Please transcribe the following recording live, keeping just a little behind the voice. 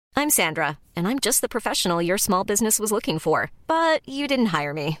I'm Sandra, and I'm just the professional your small business was looking for. But you didn't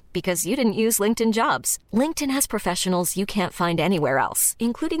hire me because you didn't use LinkedIn Jobs. LinkedIn has professionals you can't find anywhere else,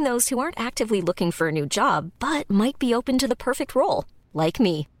 including those who aren't actively looking for a new job, but might be open to the perfect role, like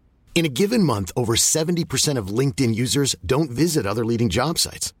me. In a given month, over 70% of LinkedIn users don't visit other leading job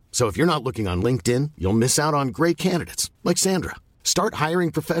sites. So if you're not looking on LinkedIn, you'll miss out on great candidates like Sandra. Start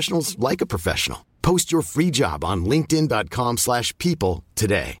hiring professionals like a professional. Post your free job on linkedin.com/people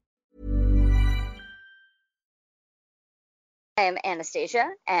today. I'm Anastasia,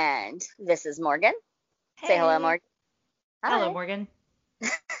 and this is Morgan. Hey. Say hello, Morgan. Hello, Morgan.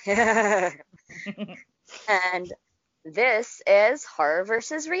 And this is Horror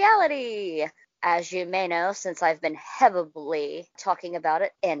versus Reality. As you may know, since I've been heavily talking about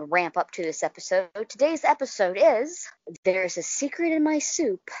it and ramp up to this episode, today's episode is There's a Secret in My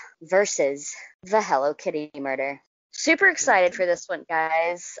Soup versus the Hello Kitty Murder. Super excited for this one,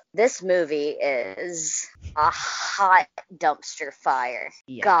 guys. This movie is a hot dumpster fire.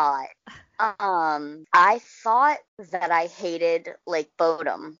 Yeah. God. I thought that I hated Lake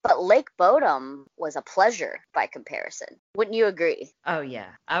Bodom, but Lake Bodom was a pleasure by comparison. Wouldn't you agree? Oh, yeah.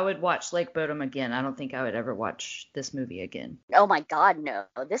 I would watch Lake Bodom again. I don't think I would ever watch this movie again. Oh my God, no.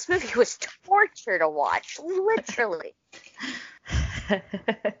 This movie was torture to watch, literally.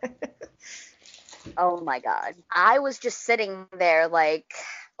 Oh my God. I was just sitting there, like,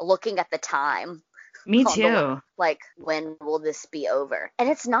 looking at the time. Me too. Like, when will this be over? And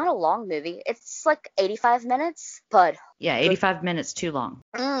it's not a long movie. It's like 85 minutes, but... Yeah, 85 minutes too long.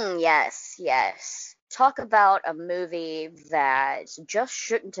 Yes. Talk about a movie that just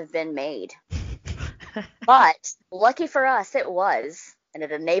shouldn't have been made. But, lucky for us, it was. And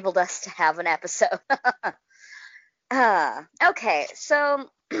it enabled us to have an episode. Okay, so...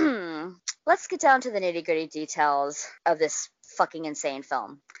 let's get down to the nitty-gritty details of this fucking insane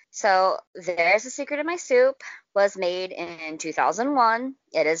film. So, There's a Secret in My Soup was made in 2001.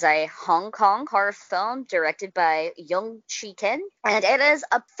 It is a Hong Kong horror film directed by Yung Chi-kin, and it is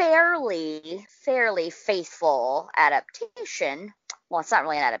a fairly faithful adaptation. Well, it's not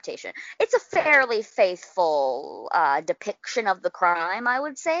really an adaptation. It's a fairly faithful depiction of the crime, I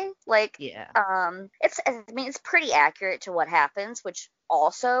would say. Like, yeah. It's pretty accurate to what happens, which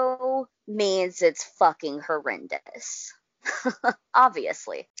also means it's fucking horrendous.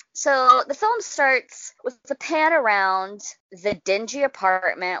 Obviously. So the film starts with the pan around the dingy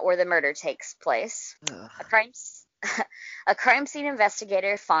apartment where the murder takes place. A crime scene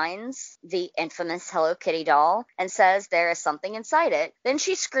investigator finds the infamous Hello Kitty doll and says there is something inside it. Then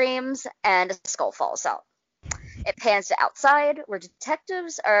she screams and a skull falls out. It pans to outside, where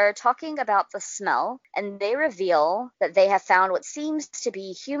detectives are talking about the smell, and they reveal that they have found what seems to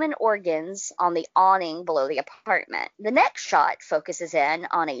be human organs on the awning below the apartment. The next shot focuses in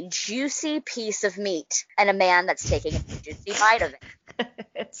on a juicy piece of meat and a man that's taking a juicy bite of it.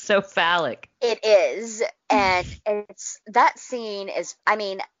 It's so phallic. It is, and that scene is, I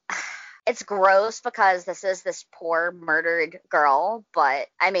mean... It's gross because this is this poor murdered girl, but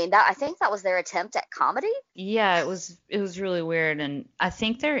I mean I think that was their attempt at comedy. Yeah, it was really weird, and I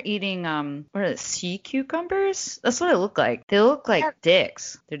think they're eating what are they, sea cucumbers? That's what it looked like. They look like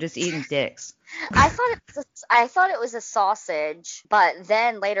dicks. They're just eating dicks. I thought it was a sausage, but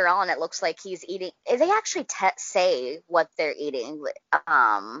then later on it looks like he's eating. They actually say what they're eating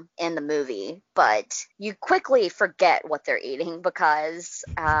in the movie, but you quickly forget what they're eating because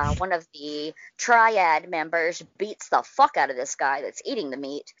one of the triad members beats the fuck out of this guy that's eating the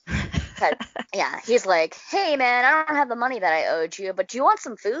meat. Yeah, he's like, hey man, I don't have the money that I owed you, but do you want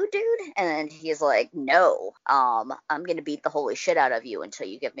some food, dude? And he's like, no, I'm gonna beat the holy shit out of you until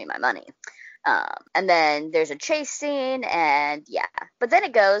you give me my money. And then there's a chase scene, and yeah. But then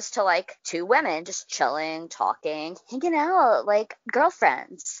it goes to, like, two women just chilling, talking, hanging out, like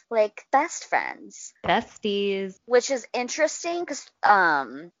girlfriends, like best friends. Besties. Which is interesting, because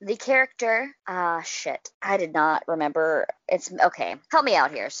the character, I did not remember. It's, okay, help me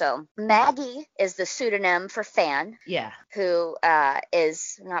out here. So, Maggie is the pseudonym for Fan. Yeah. Who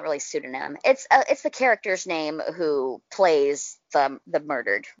is not really pseudonym. It's the character's name who plays the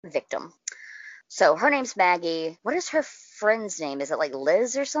murdered victim. So her name's Maggie. What is her friend's name? Is it like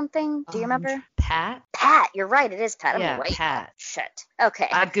Liz or something? Do you remember? Pat? Pat, you're right. It is Pat. Yeah, right. Pat. Shit. Okay.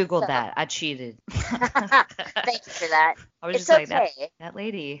 I Googled that. I cheated. Thank you for that. I was it's just like, okay. that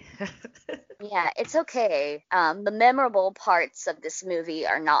lady. Yeah, it's okay. The memorable parts of this movie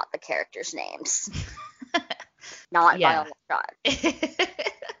are not the characters' names. Not by a long shot.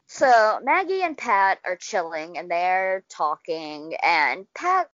 So Maggie and Pat are chilling, and they're talking, and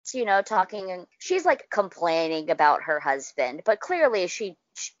Pat's, talking, and she's, like, complaining about her husband, but clearly she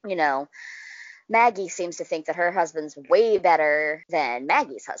you know, Maggie seems to think that her husband's way better than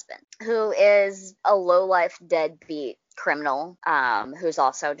Maggie's husband, who is a low-life deadbeat criminal, who's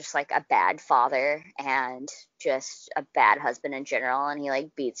also just like a bad father and just a bad husband in general, and he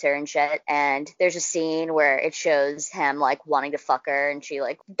like beats her and shit. And there's a scene where it shows him like wanting to fuck her, and she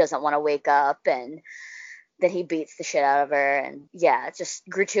like doesn't want to wake up, and then he beats the shit out of her, and yeah, it's just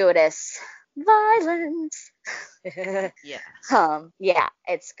gratuitous violence. Yeah. Yeah,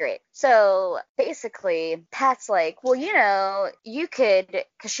 it's great. So basically, Pat's like, well, you could,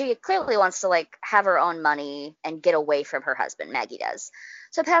 because she clearly wants to like have her own money and get away from her husband. Maggie does.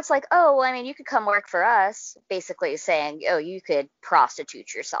 So Pat's like, oh, well, I mean, you could come work for us, basically saying, oh, you could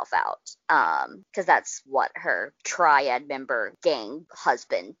prostitute yourself out, because that's what her triad member gang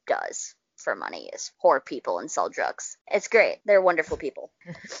husband does for money, is whore people and sell drugs. It's great. They're wonderful people.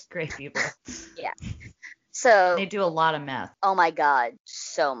 Great people. Yeah. So they do a lot of meth. Oh my God,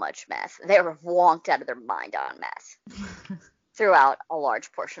 so much meth. They were wonked out of their mind on meth throughout a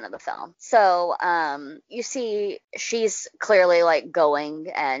large portion of the film. So you see she's clearly like going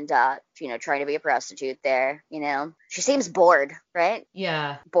and trying to be a prostitute there. She seems bored, right?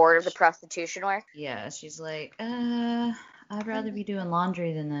 Yeah. Bored of the prostitution work. Yeah, she's like, I'd rather be doing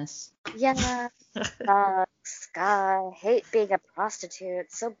laundry than this. Yeah. God, I hate being a prostitute.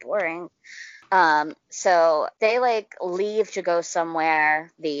 It's so boring. So they like leave to go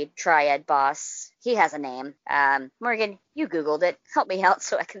somewhere. The triad boss, he has a name. Morgan, you Googled it. Help me out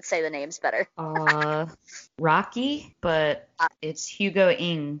so I can say the names better. Rocky, but it's Hugo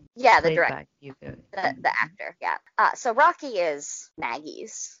Ing. Yeah, the director. Hugo. The actor, yeah. So Rocky is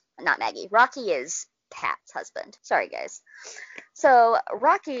not Maggie. Rocky is Pat's husband. Sorry, guys. So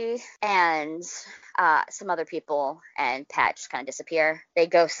Rocky and some other people and Pat just kind of disappear. They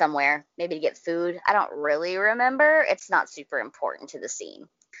go somewhere, maybe to get food. I don't really remember. It's not super important to the scene.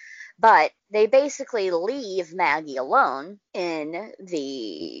 But they basically leave Maggie alone in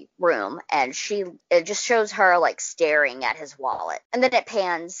the room, and it just shows her like staring at his wallet. And then it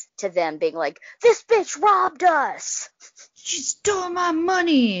pans to them being like, "This bitch robbed us. She stole my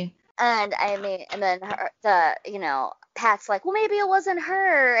money." And then Pat's like, well, maybe it wasn't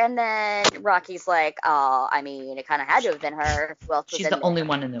her. And then Rocky's like, oh, I mean, it kind of had to have been her. Well, she's the only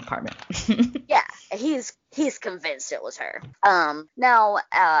one in the apartment. Yeah, he's convinced it was her. Now,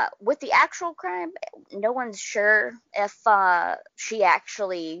 with the actual crime, no one's sure if she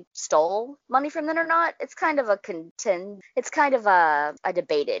actually stole money from them or not. It's kind of a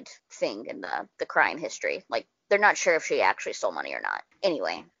debated thing in the crime history. Like, they're not sure if she actually stole money or not.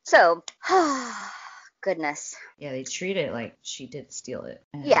 Anyway, so, goodness. Yeah, they treat it like she did steal it.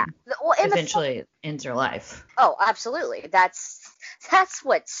 Yeah. Well, eventually it ends her life. Oh, absolutely. That's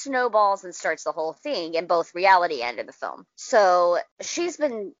what snowballs and starts the whole thing in both reality and in the film. So she's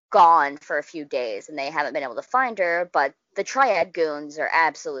been gone for a few days and they haven't been able to find her, but the triad goons are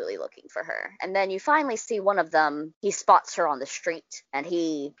absolutely looking for her. And then you finally see one of them. He spots her on the street and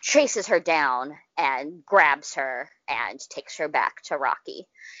he chases her down and grabs her and takes her back to Rocky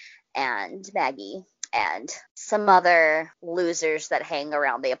and Maggie and some other losers that hang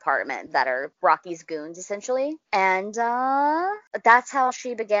around the apartment that are Rocky's goons, essentially. And that's how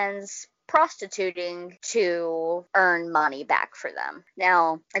she begins prostituting to earn money back for them.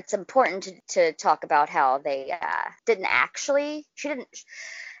 Now, it's important to talk about how they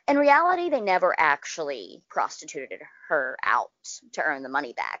in reality, they never actually prostituted her out to earn the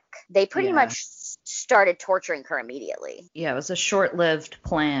money back. They pretty much started torturing her immediately. Yeah, it was a short-lived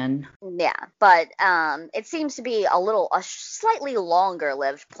plan. Yeah, but it seems to be a slightly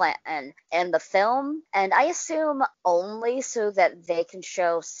longer-lived plan in the film, and I assume only so that they can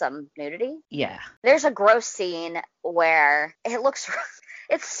show some nudity. Yeah. There's a gross scene where it looks...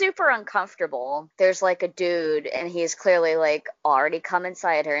 It's super uncomfortable. There's like a dude and he's clearly like already come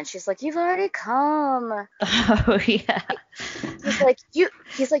inside her and she's like, "You've already come." Oh yeah. He's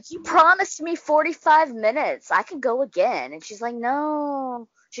like, "You promised me 45 minutes. I can go again." And she's like, "No."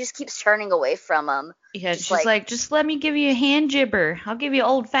 She just keeps turning away from him. Yeah, she's like, "Just let me give you a hand jibber. I'll give you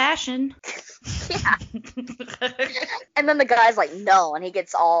old fashioned." Yeah. And then the guy's like, "No," and he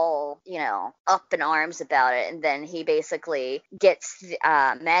gets all, up in arms about it. And then he basically gets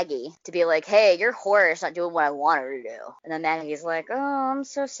Maggie to be like, "Hey, your whore is not doing what I want her to do." And then Maggie's like, "Oh, I'm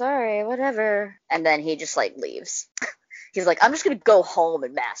so sorry, whatever." And then he just like leaves. He's like, "I'm just gonna go home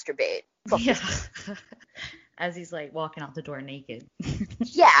and masturbate." Yeah. As he's like walking out the door naked.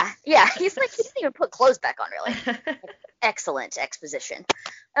 Yeah. He's like, he didn't even put clothes back on, really. Excellent exposition.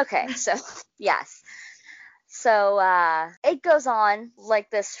 Okay, so yes. So it goes on like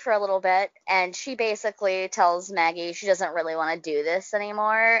this for a little bit, and she basically tells Maggie she doesn't really want to do this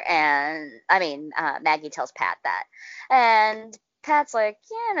anymore. And Maggie tells Pat that. And Pat's like,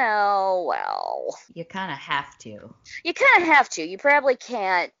 well, You kind of have to. you kind of have to. You probably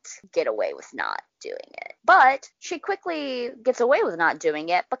can't get away with not doing it. But she quickly gets away with not doing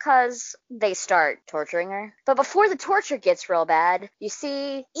it because they start torturing her. But before the torture gets real bad, you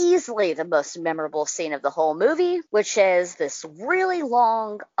see easily the most memorable scene of the whole movie, which is this really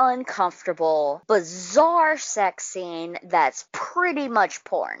long, uncomfortable, bizarre sex scene that's pretty much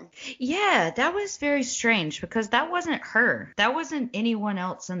porn. Yeah, that was very strange because that wasn't her. That wasn't anyone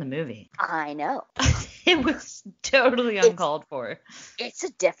else in the movie. I know. It was totally uncalled for. It's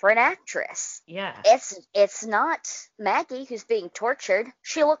a different actress. Yeah. It's not Maggie who's being tortured.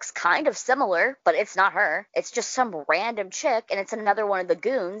 She looks kind of similar, but it's not her. It's just some random chick, and it's another one of the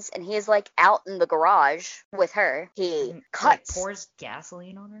goons, and he's like out in the garage with her. He cuts. Like, pours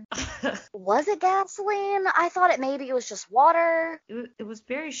gasoline on her. Was it gasoline? I thought maybe it was just water. It was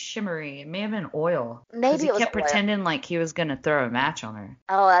very shimmery. It may have been oil. Maybe it was he kept oil. pretending like he was gonna throw a match on her.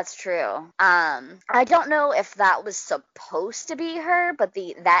 Oh, that's true. I don't know if that was supposed to be her, but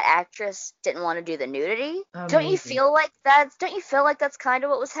that actress didn't want to do the nudity. Don't you feel like that's kind of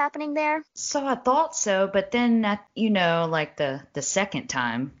what was happening there? So I thought so, but then like the second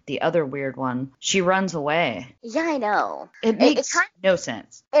time, the other weird one, she runs away. Yeah, I know. It makes no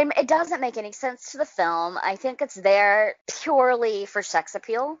sense. It doesn't make any sense to the film. I think it's there purely for sex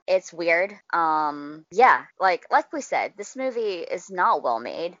appeal. It's weird. Yeah, like we said, this movie is not well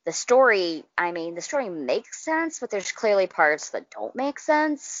made. The story makes sense, but there's clearly parts that don't make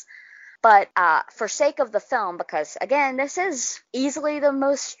sense. But for sake of the film, because again, this is easily the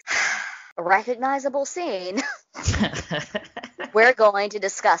most recognizable scene, we're going to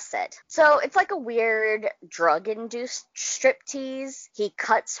discuss it. So it's like a weird drug-induced striptease. He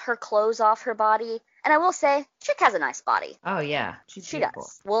cuts her clothes off her body. And I will say, chick has a nice body. Oh, yeah. She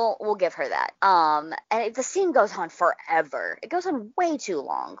does. We'll give her that. And the scene goes on forever. It goes on way too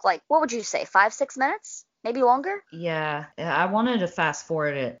long. Like, what would you say, 5-6 minutes? Maybe longer? Yeah. I wanted to fast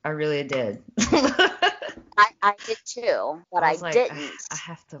forward it. I really did. I did too, but I didn't. I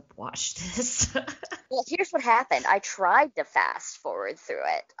have to watch this. Well, here's what happened. I tried to fast forward through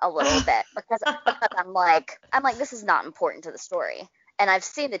it a little bit because I'm like, this is not important to the story. And I've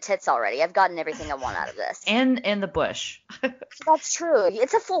seen the tits already. I've gotten everything I want out of this. And the bush. That's true.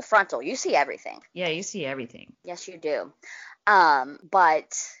 It's a full frontal. You see everything. Yeah, you see everything. Yes, you do.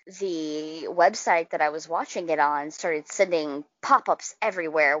 But the website that I was watching it on started sending pop-ups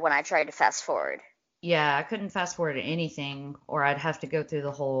everywhere when I tried to fast forward. Yeah, I couldn't fast forward anything, or I'd have to go through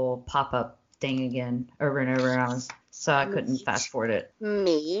the whole pop-up thing again over and over, and I couldn't fast forward it.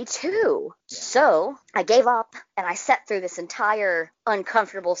 Me too. Yeah. So I gave up, and I sat through this entire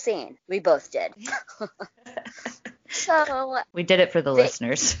uncomfortable scene. We both did. So we did it for the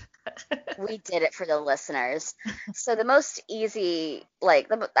listeners. We did it for the listeners. So the most easy, I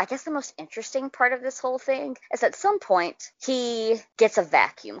guess the most interesting part of this whole thing is at some point he gets a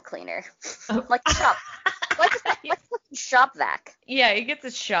vacuum cleaner, like a shop vac. Yeah, he gets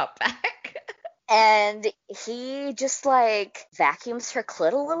a shop vac. And he just vacuums her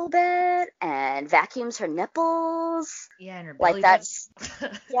clit a little bit and vacuums her nipples. Yeah, and her belly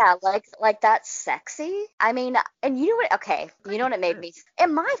yeah, that's sexy. I mean, and you know what? Okay, you know what it made me? It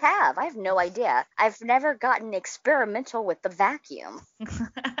might have. I have no idea. I've never gotten experimental with the vacuum.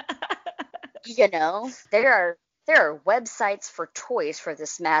 There are websites for toys for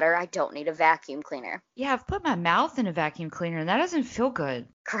this matter. I don't need a vacuum cleaner. Yeah, I've put my mouth in a vacuum cleaner, and that doesn't feel good.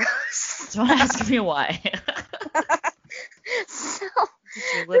 Gross. Don't ask me why. So,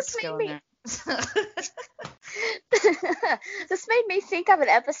 your lips go in there. This made me think of an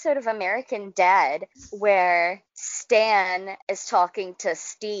episode of American Dad where Stan is talking to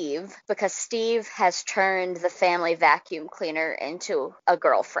Steve because Steve has turned the family vacuum cleaner into a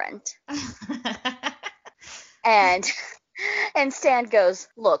girlfriend. And Stan goes,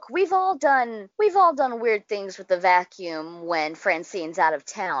 "Look, we've all done weird things with the vacuum when Francine's out of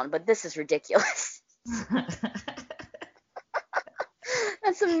town, but this is ridiculous."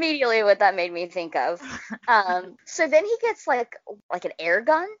 That's immediately what that made me think of. So then he gets like an air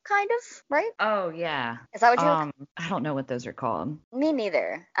gun, kind of, right? Oh, yeah. Is that what you I don't know what those are called. Me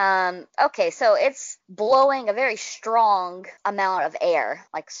neither. Okay, so it's blowing a very strong amount of air,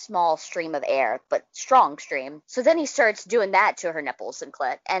 like small stream of air, but strong stream. So then he starts doing that to her nipples and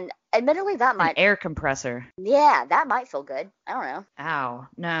clit, and admittedly that might... An air compressor. Yeah, that might feel good. I don't know. Ow,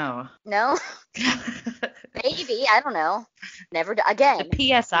 no. No? Maybe, I don't know. Never again.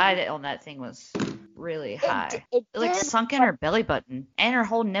 The PSI on that thing was really high. It It like did, sunk in but her belly button and her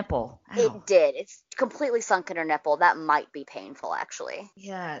whole nipple. Ow. it did. It's completely sunk in her nipple. That might be painful, actually.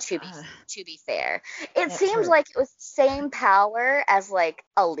 Yeah. To be fair, it That's seems hurt. like it was the same power as like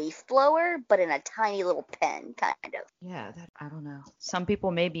a leaf blower, but in a tiny little pen, kind of. Yeah, I don't know. Some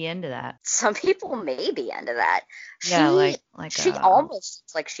people may be into that. Some people may be into that. Yeah, She almost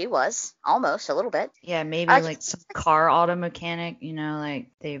looks like she was, almost a little bit. yeah, maybe like some car auto mechanic, like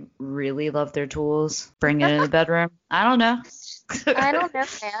they really love their tools, bring it in the bedroom. I don't know. I don't know,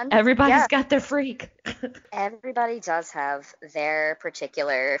 man. Everybody's got their freak. Everybody does have their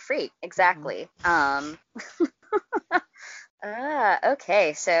particular freak, exactly.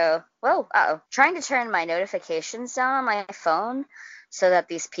 Okay, so, trying to turn my notifications down on my phone so that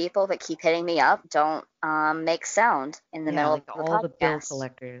these people that keep hitting me up don't make sound in the middle like of the all podcast. the bill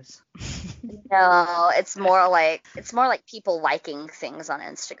collectors. No, it's more like people liking things on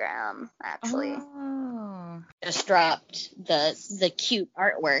Instagram, actually. Oh. Just dropped the cute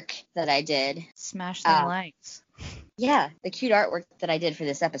artwork that I did. Smash them likes. Yeah, the cute artwork that I did for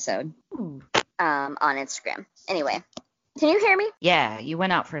this episode. Ooh. On Instagram. Anyway, can you hear me? Yeah, you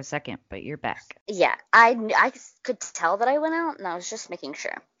went out for a second, but you're back. Yeah, I could tell that I went out, and I was just making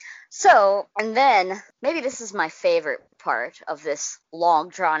sure. So, and then, maybe this is my favorite part of this long,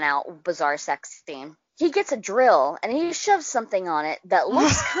 drawn-out, bizarre sex scene. He gets a drill, and he shoves something on it that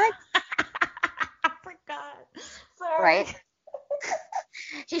looks kind of... I forgot. Sorry. Right?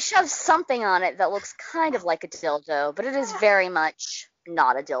 He shoves something on it that looks kind of like a dildo, but it is very much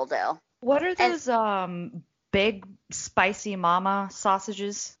not a dildo. What are those big spicy mama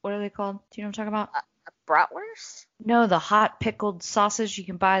sausages? What are they called? Do you know what I'm talking about? A bratwurst? No, the hot pickled sausage you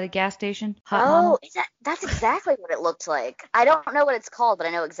can buy at the gas station. Hot mama. That's exactly what it looked like. I don't know what it's called, but I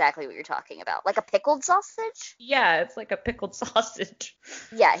know exactly what you're talking about. Like a pickled sausage? Yeah, it's like a pickled sausage.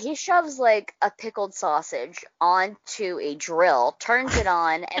 Yeah, he shoves like a pickled sausage onto a drill, turns it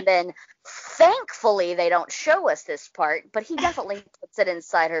on, and then thankfully they don't show us this part, but he definitely puts it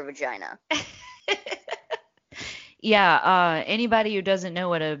inside her vagina. Yeah, anybody who doesn't know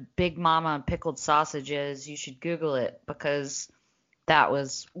what a Big Mama pickled sausage is, you should Google it because that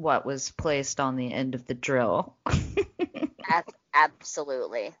was what was placed on the end of the drill.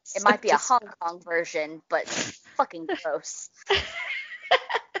 Absolutely. It might be a Hong Kong version, but fucking gross.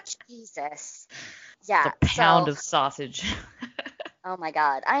 Jesus. Yeah. It's a pound of sausage. Oh my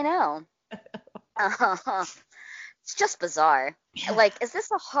God. I know. It's just bizarre. Like, is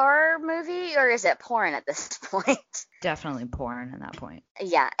this a horror movie or is it porn at this point? Definitely porn at that point.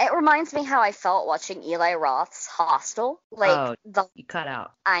 Yeah, it reminds me how I felt watching Eli Roth's Hostel. Like, you cut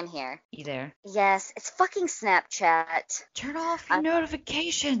out. I'm here. You there? Yes, it's fucking Snapchat. Turn off your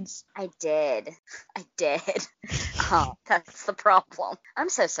notifications. I did. Oh, that's the problem. I'm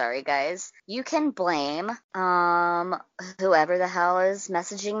so sorry, guys. You can blame whoever the hell is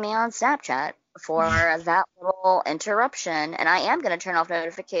messaging me on Snapchat for that little interruption, and I am going to turn off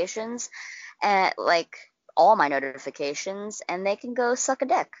notifications at like all my notifications, and they can go suck a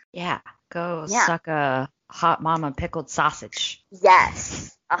dick. Yeah, suck a hot mama pickled sausage.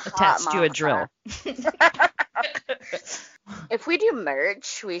 Yes, attached to a drill. If we do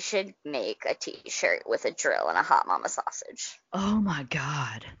merch, we should make a t-shirt with a drill and a hot mama sausage. Oh my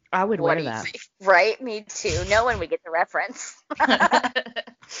God, I would wear that. Right, me too. No one would get the reference.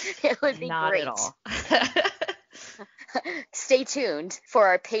 It would be not great. At all. Stay tuned for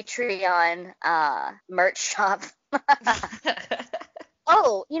our Patreon merch shop.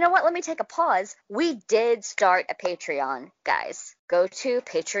 Oh, you know what? Let me take a pause. We did start a Patreon, guys. Go to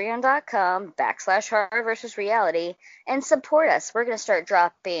patreon.com/horror versus reality and support us. We're going to start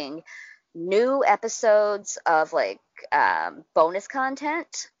dropping new episodes of like bonus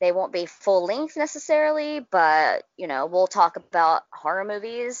content. They won't be full length necessarily, but we'll talk about horror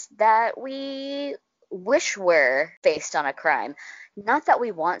movies that we wish were based on a crime. Not that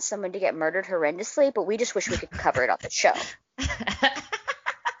we want someone to get murdered horrendously, but we just wish we could cover it on the show.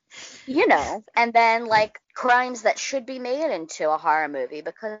 And then like crimes that should be made into a horror movie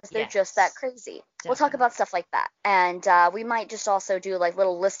because they're just that crazy. Definitely. We'll talk about stuff like that. And we might just also do like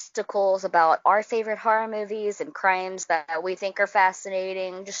little listicles about our favorite horror movies and crimes that we think are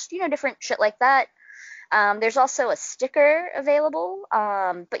fascinating. Just, different shit like that. There's also a sticker available.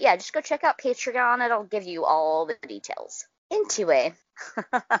 But yeah, just go check out Patreon. It'll give you all the details. Anyway.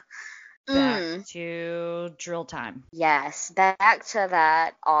 Back to drill time. Yes, back to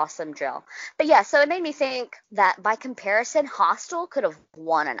that awesome drill. But yeah, so it made me think that by comparison, Hostel could have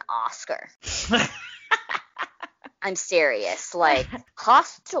won an Oscar. I'm serious. Like,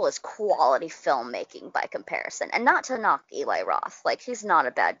 Hostel is quality filmmaking by comparison. And not to knock Eli Roth. Like, he's not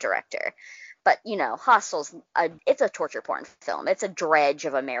a bad director. But, Hostel's it's a torture porn film. It's a dredge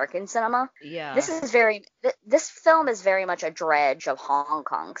of American cinema. Yeah. This film is very much a dredge of Hong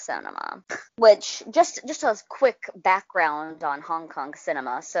Kong cinema, which just a quick background on Hong Kong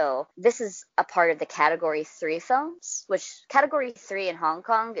cinema. So this is a part of the Category 3 films, which Category 3 in Hong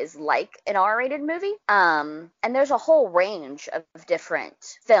Kong is like an R-rated movie. And there's a whole range of different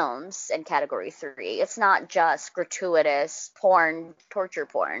films in Category 3. It's not just gratuitous porn, torture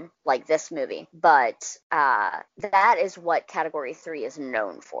porn like this movie, but that is what Category 3 is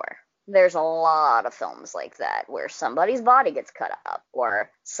known for. There's a lot of films like that where somebody's body gets cut up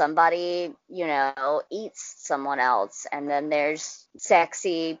or somebody, eats someone else, and then there's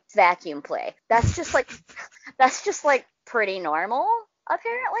sexy vacuum play. That's just like pretty normal,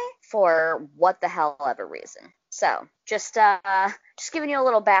 apparently, for what the hell ever reason. So just giving you a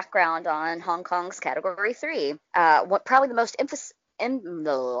little background on Hong Kong's Category 3. Probably the most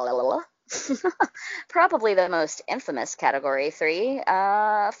probably the most infamous Category 3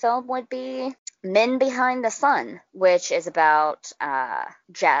 film would be Men Behind the Sun, which is about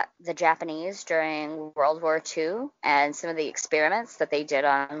the Japanese during World War II and some of the experiments that they did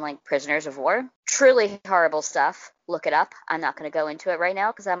on prisoners of war. Truly horrible stuff. Look it up. I'm not going to go into it right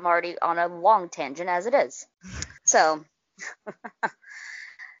now because I'm already on a long tangent as it is. So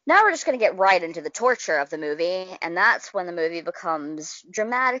now we're just going to get right into the torture of the movie, and that's when the movie becomes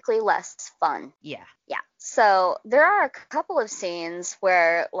dramatically less fun. Yeah. Yeah. So there are a couple of scenes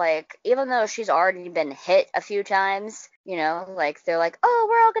where, even though she's already been hit a few times, they're like, oh,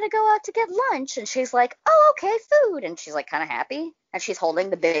 we're all going to go out to get lunch. And she's like, oh, okay, food. And she's kind of happy. And she's holding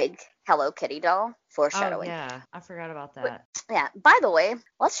the big Hello Kitty doll, foreshadowing. Oh, yeah. I forgot about that. Yeah. By the way,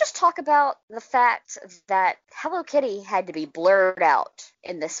 let's just talk about the fact that Hello Kitty had to be blurred out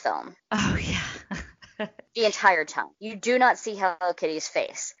in this film. Oh, yeah. The entire time. You do not see Hello Kitty's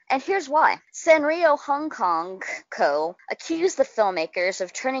face. And here's why. Sanrio Hong Kong Co. accused the filmmakers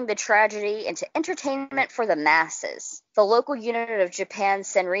of turning the tragedy into entertainment for the masses. The local unit of Japan,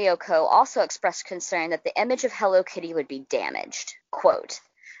 Sanrio Co. also expressed concern that the image of Hello Kitty would be damaged. Quote,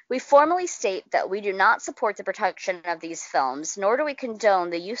 we formally state that we do not support the production of these films, nor do we condone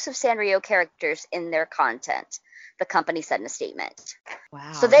the use of Sanrio characters in their content, the company said in a statement.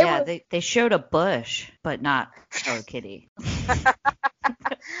 Wow. So they showed a bush, but not Hello Kitty.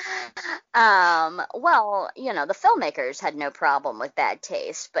 Well, the filmmakers had no problem with bad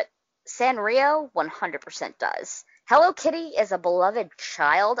taste, but Sanrio 100% does. Hello Kitty is a beloved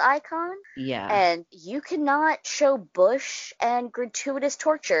child icon. Yeah. And you cannot show bush and gratuitous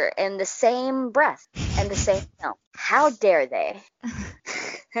torture in the same breath and the same film. How dare they?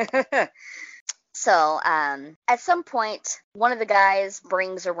 So, at some point, one of the guys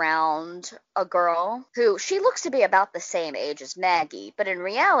brings around a girl who, she looks to be about the same age as Maggie, but in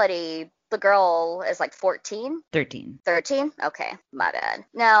reality, the girl is 14? 13. 13? Okay, my bad.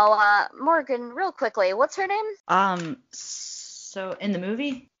 Now, Morgan, real quickly, what's her name? So in the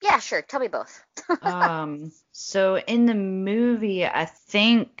movie? Yeah, sure, tell me both. So in the movie, I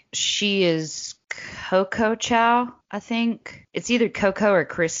think she is Coco Chow, I think. It's either Coco or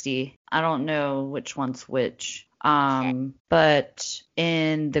Christy. I don't know which one's which. But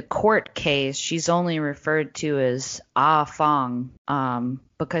in the court case, she's only referred to as Ah Fong,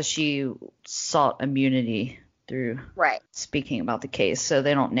 because she sought immunity through speaking about the case, so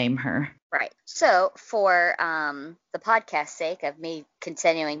they don't name her. Right. So for the podcast's sake of me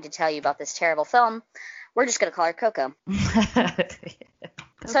continuing to tell you about this terrible film, we're just going to call her Coco.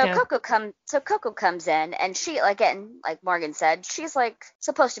 So Okay. Coco comes in, and she, again, like Morgan said, she's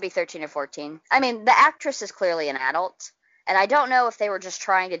supposed to be 13 or 14. I mean, the actress is clearly an adult, and I don't know if they were just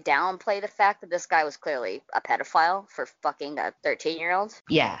trying to downplay the fact that this guy was clearly a pedophile for fucking a 13-year-old.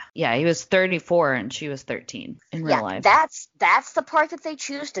 Yeah, he was 34 and she was 13 in real life. That's the part that they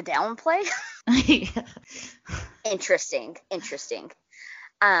choose to downplay. Yeah. Interesting.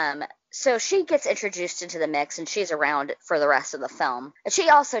 So she gets introduced into the mix, and she's around for the rest of the film. And she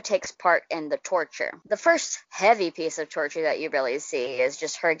also takes part in the torture. The first heavy piece of torture that you really see is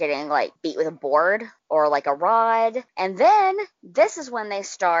just her getting, beat with a board or, a rod. And then this is when they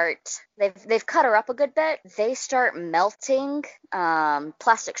start, they've cut her up a good bit. They start melting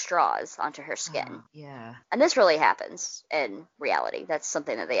plastic straws onto her skin. Yeah. And this really happens in reality. That's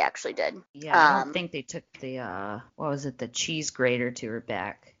something that they actually did. Yeah, I don't think they took the, the cheese grater to her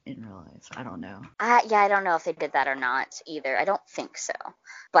back in real life. I don't know. I don't know if they did that or not either. I don't think so,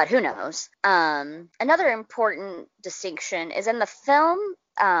 but who knows. Another important distinction is in the film,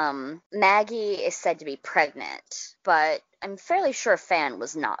 Maggie is said to be pregnant, but I'm fairly sure Fan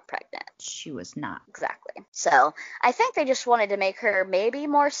was not pregnant. She was not. Exactly. So I think they just wanted to make her maybe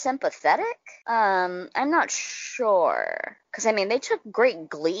more sympathetic. I'm not sure. Because, I mean, they took great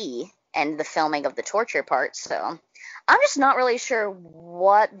glee in the filming of the torture part, so I'm just not really sure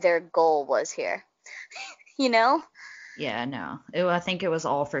what their goal was here. You know? Yeah, no. I think it was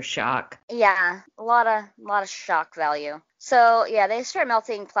all for shock. Yeah, a lot of shock value. So yeah, they start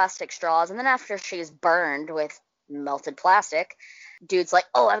melting plastic straws, and then after she's burned with melted plastic, dude's like,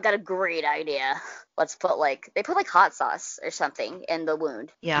 "Oh, I've got a great idea. They put like hot sauce or something in the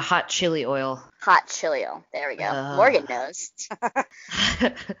wound. Yeah, hot chili oil. Hot chili oil. There we go. Morgan knows.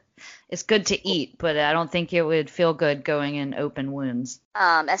 It's good to eat, but I don't think it would feel good going in open wounds.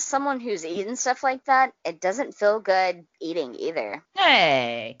 As someone who's eaten stuff like that, it doesn't feel good eating either.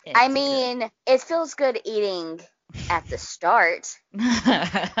 Hey. I mean, it feels good eating at the start,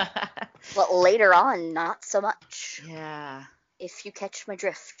 but later on, not so much. Yeah. If you catch my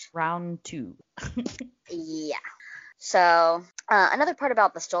drift. Round 2. Yeah. So, another part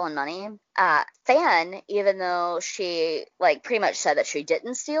about the stolen money, Fan, even though she, like, pretty much said that she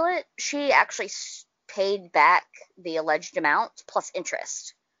didn't steal it, she actually paid back the alleged amount plus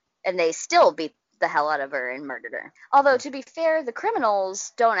interest. And they still beat the hell out of her and murdered her. Although, to be fair, the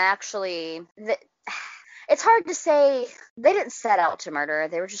criminals don't actually... It's hard to say. They didn't set out to murder her.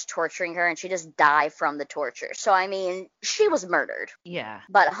 They were just torturing her, and she just died from the torture. So, I mean, she was murdered. Yeah.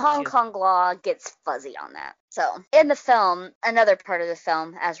 But Hong Kong law gets fuzzy on that. So, in the film, another part of the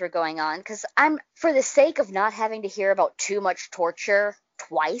film, as we're going on, because for the sake of not having to hear about too much torture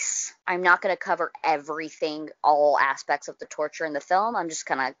twice, I'm not going to cover everything, all aspects of the torture in the film. I'm just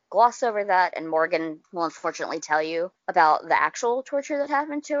going to gloss over that, and Morgan will unfortunately tell you about the actual torture that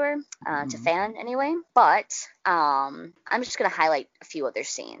happened to her, to Fan anyway. But I'm just going to highlight a few other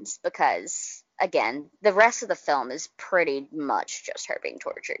scenes, because again, the rest of the film is pretty much just her being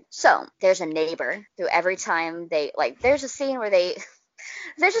tortured. So, there's a neighbor who every time there's a scene where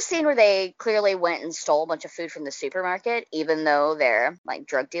they clearly went and stole a bunch of food from the supermarket, even though they're, like,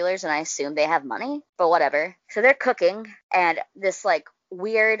 drug dealers, and I assume they have money, but whatever. So they're cooking, and this, like,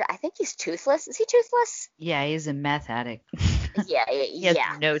 weird, I think he's toothless. Is he toothless? Yeah, he's a meth addict. Yeah. He has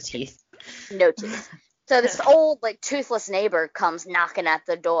no teeth. No teeth. So this old, like, toothless neighbor comes knocking at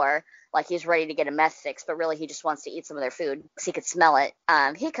the door like he's ready to get a meth fix, but really he just wants to eat some of their food because he could smell it.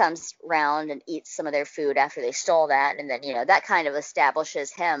 He comes round and eats some of their food after they stole that, and then, that kind of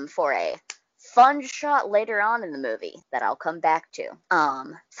establishes him for a fun shot later on in the movie that I'll come back to.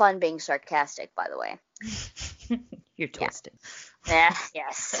 Fun being sarcastic, by the way. You're twisted. Yeah.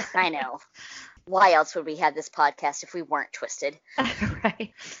 Yes, I know. Why else would we have this podcast if we weren't twisted?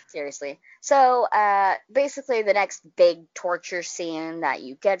 Right. Seriously. So, basically the next big torture scene that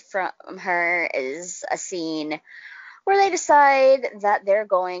you get from her is a scene where they decide that they're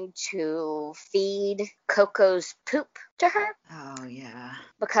going to feed Coco's poop to her. Oh, yeah.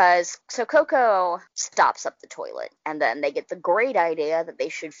 So Coco stops up the toilet, and then they get the great idea that they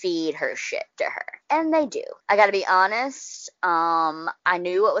should feed her shit to her. And they do. I gotta be honest, I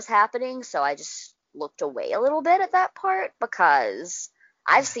knew what was happening, so I just looked away a little bit at that part, because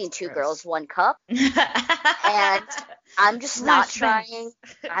I've seen Two Girls, One Cup, and I'm just not trying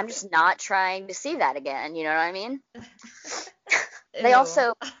to see that again, you know what I mean? They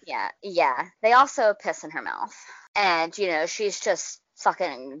also piss in her mouth. And, she's just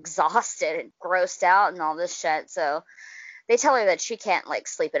fucking exhausted and grossed out and all this shit, so they tell her that she can't, like,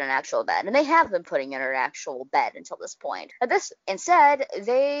 sleep in an actual bed. And they have been putting in her actual bed until this point. Instead,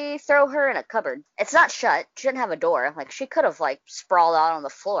 they throw her in a cupboard. It's not shut. She didn't have a door. Like, she could have, like, sprawled out on the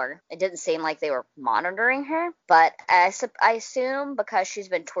floor. It didn't seem like they were monitoring her. But I assume because she's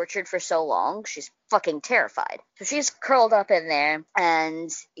been tortured for so long, she's fucking terrified. So she's curled up in there, and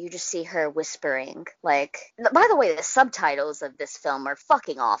you just see her whispering. Like, by the way, the subtitles of this film are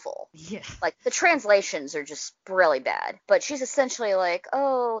fucking awful. Yeah. Like, the translations are just really bad. But she's essentially like,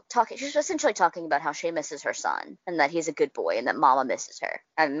 she's essentially talking about how she misses her son, and that he's a good boy, and that Mama misses her,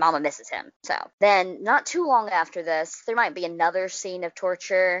 and Mama misses him. So then, not too long after this, there might be another scene of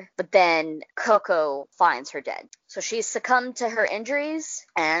torture, but then Coco finds her dead. So she's succumbed to her injuries,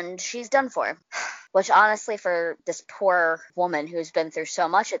 and she's done for. Which, honestly, for this poor woman who's been through so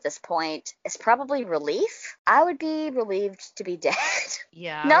much at this point, is probably relief. I would be relieved to be dead.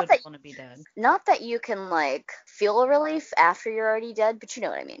 Yeah, I would want to be dead. Not that you can, like, feel a relief after you're already dead, but you know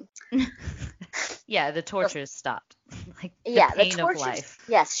what I mean. Yeah, the torture has stopped. Like, the pain of life.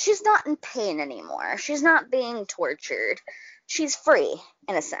 Yes, she's not in pain anymore. She's not being tortured. She's free,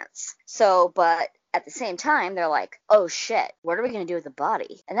 in a sense. So, but at the same time, they're like, oh shit, what are we going to do with the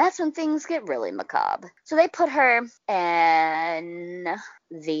body? And that's when things get really macabre. So they put her in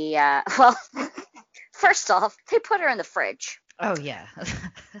the, First off, they put her in the fridge. Oh, yeah.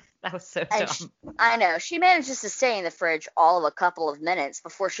 That was so And dumb. I know. She manages to stay in the fridge all of a couple of minutes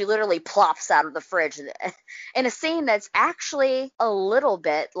before she literally plops out of the fridge in a scene that's actually a little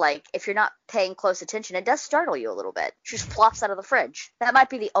bit, like, if you're not paying close attention, it does startle you a little bit. She just plops out of the fridge. That might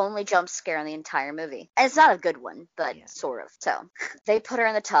be the only jump scare in the entire movie. And it's not a good one, but sort of. So they put her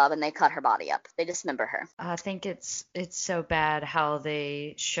in the tub and they cut her body up. They dismember her. I think it's so bad how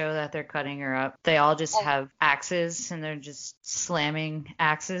they show that they're cutting her up. They all just have axes and they're just slamming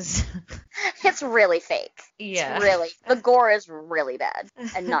axes. It's really fake. Yeah. It's really. The gore is really bad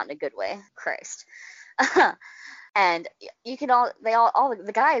and not in a good way. Christ. And you can all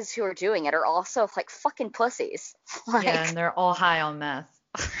the guys who are doing it are also like fucking pussies. Like, yeah, and they're all high on meth.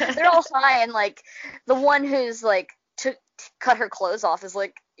 They're all high, and like the one who's like to cut her clothes off is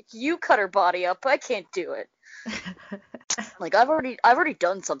like, you cut her body up, I can't do it. Like, I've already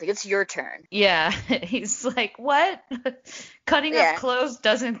done something. It's your turn. Yeah, he's like, what? Cutting up clothes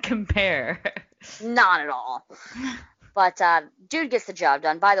doesn't compare. Not at all. But dude gets the job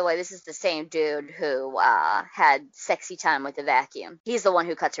done. By the way, this is the same dude who had sexy time with the vacuum. He's the one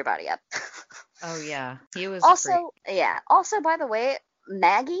who cuts her body up. Oh yeah, he was also Also, by the way,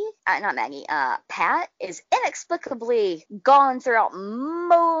 Pat is inexplicably gone throughout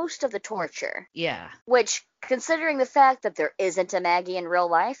most of the torture. Yeah. Which, considering the fact that there isn't a Maggie in real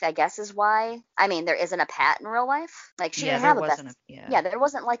life, I guess is why. I mean, there isn't a Pat in real life. Like, she didn't have a best. There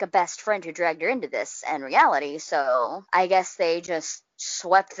wasn't like a best friend who dragged her into this in reality. So I guess they just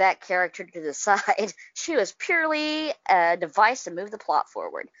swept that character to the side. She was purely a device to move the plot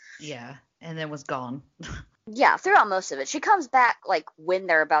forward. Yeah, and then was gone. Yeah, throughout most of it. She comes back, like, when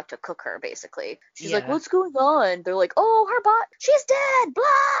they're about to cook her, basically. She's like, what's going on? They're like, oh, her she's dead,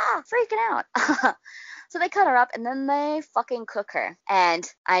 blah, freaking out. So they cut her up, and then they fucking cook her. And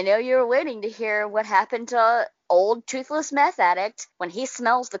I know you were waiting to hear what happened to old toothless meth addict. When he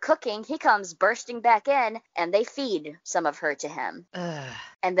smells the cooking, he comes bursting back in, and they feed some of her to him.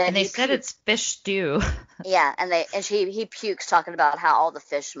 And they said it's fish stew. Yeah, and he pukes talking about how all the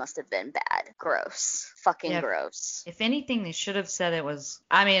fish must have been bad. Gross. Fucking gross. If anything, they should have said it was.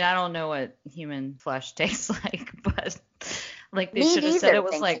 I mean, I don't know what human flesh tastes like, but like they should have said it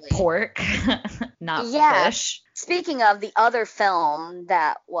was like pork, not fish. Speaking of the other film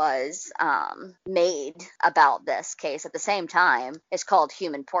that was made about this case at the same time, it's called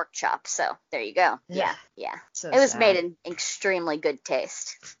Human Pork Chop. So there you go. Yeah. So it was made in extremely good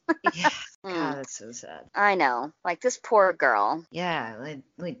taste. Yeah. God, that's so sad. I know. Like, this poor girl. Yeah,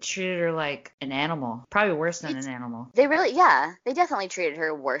 they treated her like an animal. Probably worse than an animal. They definitely treated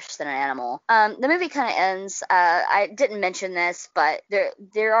her worse than an animal. The movie kind of ends. I didn't mention this, but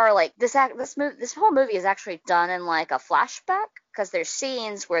there are like this whole movie is actually done in like a flashback, because there's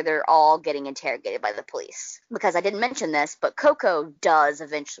scenes where they're all getting interrogated by the police. Because I didn't mention this, but Coco does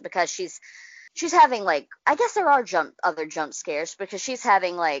eventually, because she's having, like, I guess there are other jump scares, because she's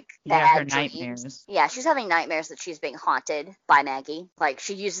having, like, bad dreams. Nightmares. Yeah, she's having nightmares that she's being haunted by Maggie. Like,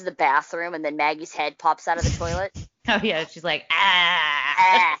 she uses the bathroom, and then Maggie's head pops out of the toilet. Oh, yeah, she's like,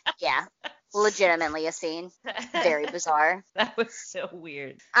 ah. Yeah. Legitimately a scene. Very bizarre. That was so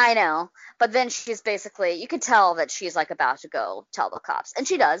weird. I know. But then she's basically, you can tell that she's, like, about to go tell the cops. And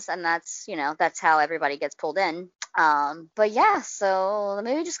she does, and that's how everybody gets pulled in. But yeah, so the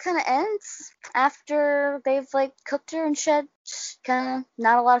movie just kind of ends after they've, like, cooked her and shit. Kind of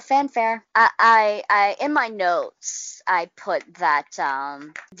not a lot of fanfare. I in my notes, I put that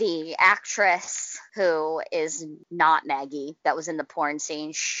the actress who is not Maggie that was in the porn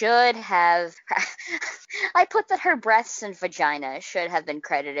scene should have I put that her breasts and vagina should have been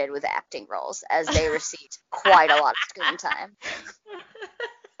credited with acting roles, as they received quite a lot of screen time.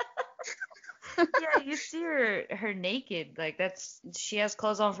 Yeah, you see her naked, like she has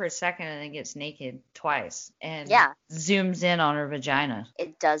clothes on for a second and then gets naked twice, and zooms in on her vagina.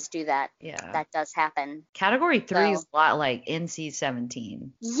 It does do that. Yeah, that does happen. Category 3 is a lot like NC-17.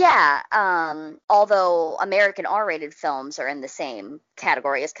 Yeah, although American R-rated films are in the same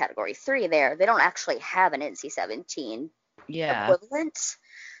category as Category 3, they don't actually have an NC-17 equivalent.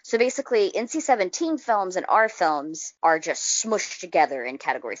 So basically, NC-17 films and R films are just smushed together in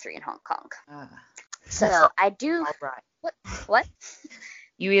Category 3 in Hong Kong. So I do... What?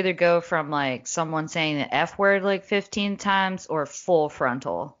 You either go from, like, someone saying the F word, like, 15 times, or full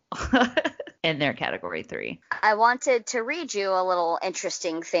frontal in their Category 3. I wanted to read you a little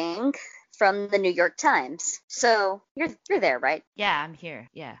interesting thing from the New York Times. So you're there, right? Yeah, I'm here.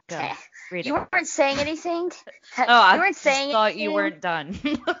 Yeah, go. Okay. Read it. You weren't saying anything? Oh, I thought you weren't done.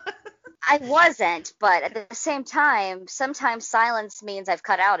 I wasn't, but at the same time, sometimes silence means I've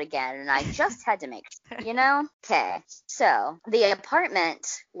cut out again, and I just had to make sure. Okay, so the apartment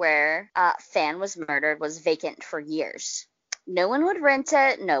where Fan was murdered was vacant for years. No one would rent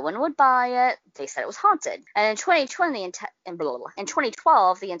it. No one would buy it. They said it was haunted. And in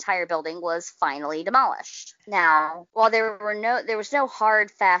 2012, the entire building was finally demolished. Now, while there was no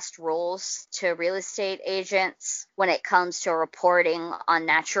hard, fast rules to real estate agents when it comes to reporting on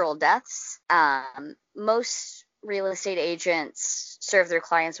natural deaths, most real estate agents serve their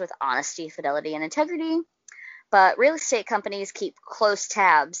clients with honesty, fidelity, and integrity. But real estate companies keep close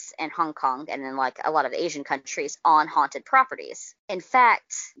tabs in Hong Kong and in like a lot of Asian countries on haunted properties. In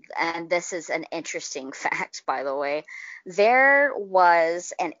fact, and this is an interesting fact, by the way, there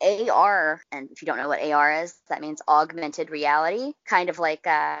was an AR, and if you don't know what AR is, that means augmented reality, kind of like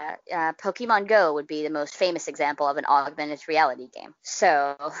Pokemon Go would be the most famous example of an augmented reality game.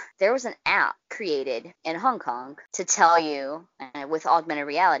 So there was an app created in Hong Kong to tell you, with augmented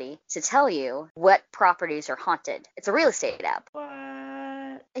reality, to tell you what properties are haunted. It's a real estate app.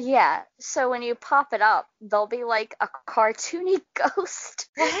 What? Yeah, so when you pop it up, there'll be like a cartoony ghost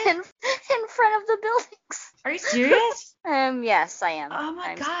in front of the buildings. Are you serious? Yes, I am. Oh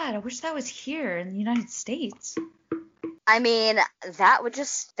my God, I wish that was here in the United States. I mean, that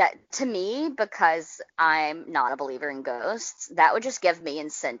to me, because I'm not a believer in ghosts, that would just give me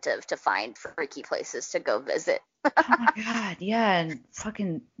incentive to find freaky places to go visit. Oh my God, yeah, and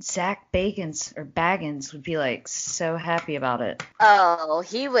fucking Zach Baggins would be like so happy about it. Oh,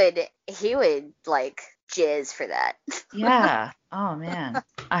 he would like jizz for that. Yeah. Oh man.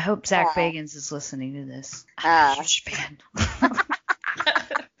 I hope Zach Baggins is listening to this. I'm a huge fan.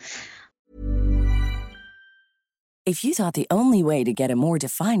 If you thought the only way to get a more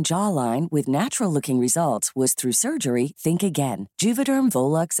defined jawline with natural-looking results was through surgery, think again. Juvederm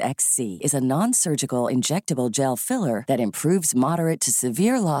Volux XC is a non-surgical injectable gel filler that improves moderate to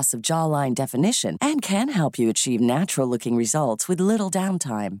severe loss of jawline definition and can help you achieve natural-looking results with little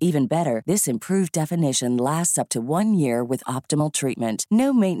downtime. Even better, this improved definition lasts up to 1 year with optimal treatment.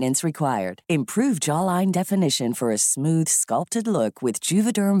 No maintenance required. Improve jawline definition for a smooth, sculpted look with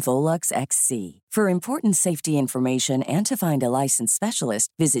Juvederm Volux XC. For important safety information and to find a licensed specialist,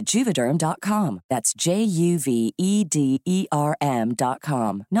 visit Juvederm.com. That's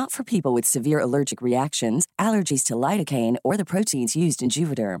JUVEDERM.com. Not for people with severe allergic reactions, allergies to lidocaine, or the proteins used in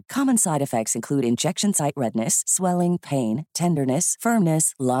Juvederm. Common side effects include injection site redness, swelling, pain, tenderness,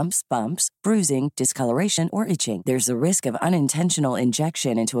 firmness, lumps, bumps, bruising, discoloration, or itching. There's a risk of unintentional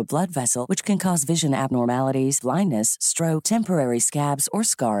injection into a blood vessel, which can cause vision abnormalities, blindness, stroke, temporary scabs, or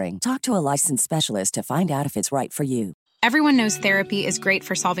scarring. Talk to a licensed specialist to find out if it's right for you. Everyone knows therapy is great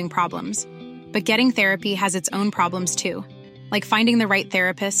for solving problems, but getting therapy has its own problems too, like finding the right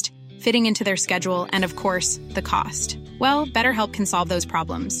therapist, fitting into their schedule, and of course, the cost. Well, BetterHelp can solve those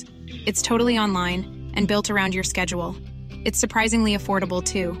problems. It's totally online and built around your schedule. It's surprisingly affordable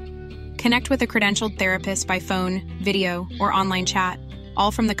too. Connect with a credentialed therapist by phone, video, or online chat,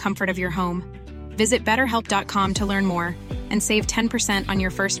 all from the comfort of your home. Visit BetterHelp.com to learn more and save 10% on your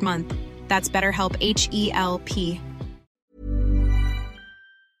first month. That's BetterHelp, H-E-L-P.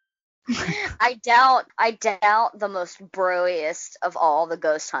 I doubt the most broiest of all the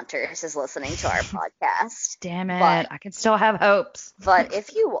ghost hunters is listening to our podcast. Damn it, I can still have hopes. But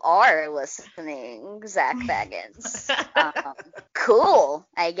if you are listening, Zach Baggins, cool,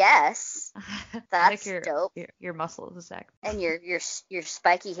 I guess. That's like dope. Your muscles, Zach. And your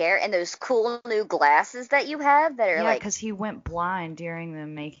spiky hair and those cool new glasses that you have that are like. Yeah, because he went blind during the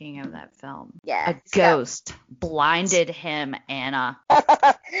making of that film. Yeah. A ghost blinded him, Anna.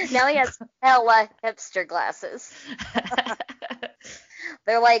 Now he has hella hipster glasses.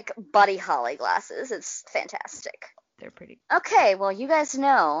 They're like Buddy Holly glasses. It's fantastic. They're pretty. Okay, well, you guys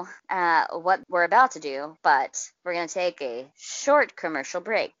know what we're about to do, but we're going to take a short commercial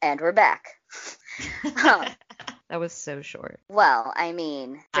break, and we're back. That was so short. Well, I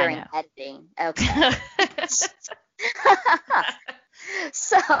mean, during editing. Okay.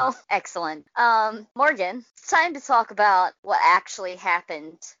 So, excellent. Morgan, it's time to talk about what actually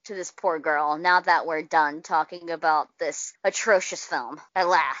happened to this poor girl now that we're done talking about this atrocious film at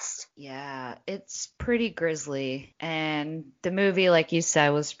last. Yeah, it's pretty grisly. And the movie, like you said,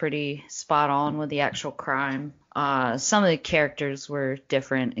 was pretty spot on with the actual crime. Some of the characters were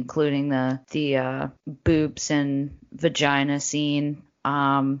different, including the boobs and vagina scene.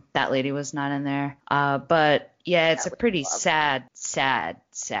 That lady was not in there. But yeah, it's a pretty sad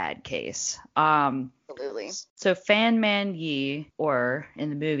case. Absolutely. So Fan Man Yi, or in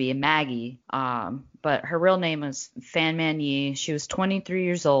the movie Maggie, but her real name was Fan Man Yi. She was 23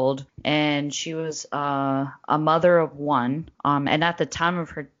 years old, and she was a mother of one. And at the time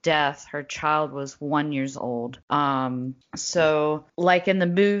of her death, her child was 1 year old. So like in the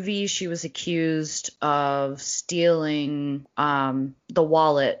movie, she was accused of stealing the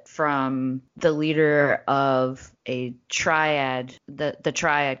wallet from the leader of a triad, the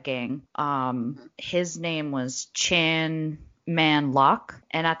triad gang. His name was Chan Man Lok,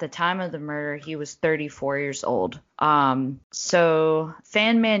 and at the time of the murder, he was 34 years old. So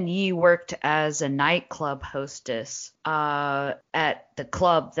Fan Man Yi worked as a nightclub hostess at the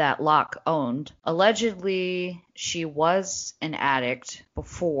club that Locke owned. Allegedly, she was an addict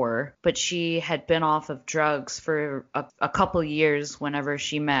before, but she had been off of drugs for a couple years whenever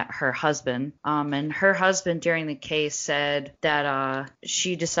she met her husband. And her husband during the case said that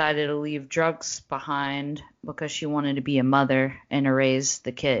she decided to leave drugs behind because she wanted to be a mother and to raise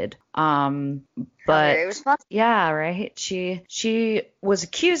the kid. But yeah, right. She was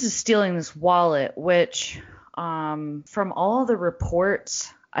accused of stealing this wallet, which from all the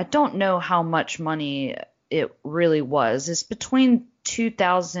reports, I don't know how much money it really was. It's between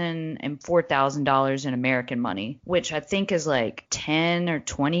 $2,000 and $4,000 in American money, which I think is like 10 or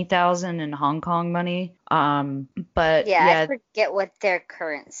 20,000 in Hong Kong money. But I forget what their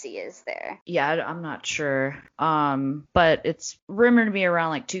currency is there. Yeah, I'm not sure. But it's rumored to be around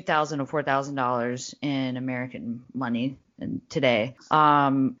like $2,000 to $4,000 in American money today.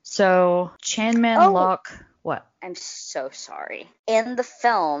 So Chan Man Lok. What? I'm so sorry. In the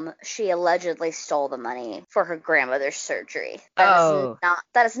film, she allegedly stole the money for her grandmother's surgery.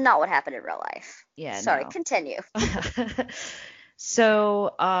 That is not what happened in real life. Yeah. Sorry, no. Continue.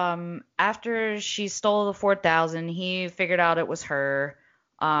 So, after she stole the 4,000, he figured out it was her.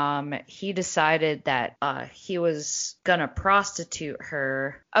 He decided that he was gonna prostitute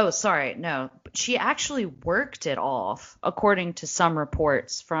her. Oh, sorry, no. She actually worked it off, according to some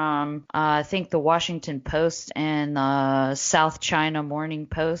reports from I think the Washington Post and the South China Morning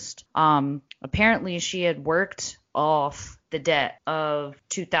Post. Apparently she had worked off the debt of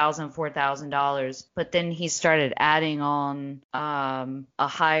 $2,000, $4,000, but then he started adding on a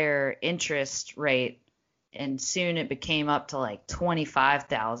higher interest rate. And soon it became up to like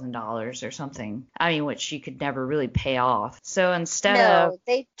 $25,000 or something. I mean, which she could never really pay off. So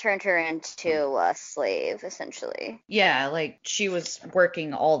they turned her into a slave, essentially. Yeah, like she was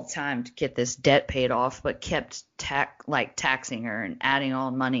working all the time to get this debt paid off, but kept taxing her and adding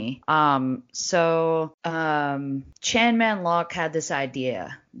on money. So Chan Man Lok had this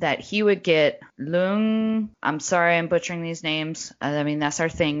idea that he would get Lung, I'm sorry I'm butchering these names, I mean that's our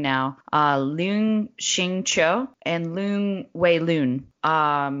thing now, Lung Xing Cho and Lung Wei Lun.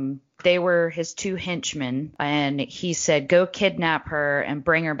 They were his two henchmen, and he said, go kidnap her and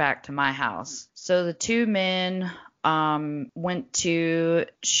bring her back to my house. So the two men went to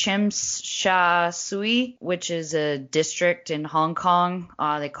Shems Sha Sui, which is a district in Hong Kong.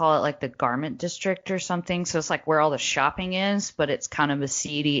 They call it like the garment district or something. So it's like where all the shopping is, but it's kind of a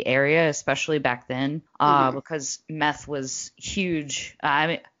seedy area, especially back then, because meth was huge. I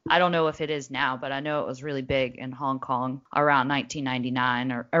mean, I don't know if it is now, but I know it was really big in Hong Kong around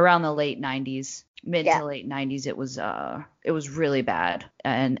 1999 or around the late 90s. Mid to late 90s, it was really bad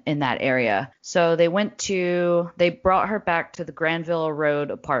in that area. So they brought her back to the Granville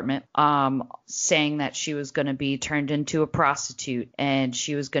Road apartment, saying that she was going to be turned into a prostitute and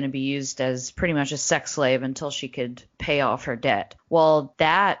she was going to be used as pretty much a sex slave until she could pay off her debt. Well,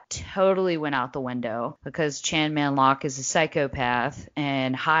 that totally went out the window because Chan Man Lok is a psychopath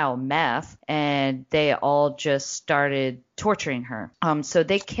and high on meth, and they all just started torturing her. So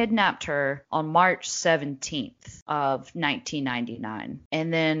they kidnapped her on March 17th of 1999.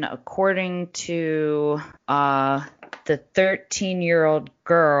 And then according to the 13-year-old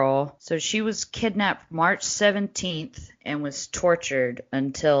girl, so she was kidnapped March 17th and was tortured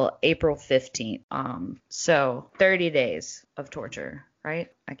until April 15th. So 30 days of torture, right?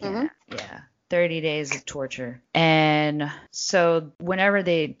 I can't. Yeah. 30 days of torture. And so whenever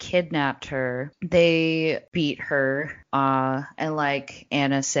they had kidnapped her, they beat her. And like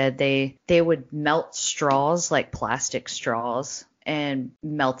Anna said, they would melt straws, like plastic straws, and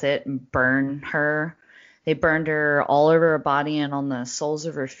melt it and burn her. They burned her all over her body and on the soles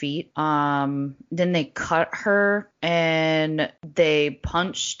of her feet. Then they cut her and they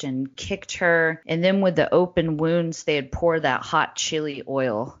punched and kicked her. And then with the open wounds, they'd pour that hot chili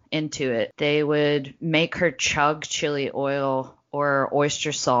oil into it. They would make her chug chili oil or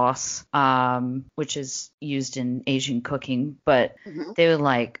oyster sauce, which is used in Asian cooking. But they would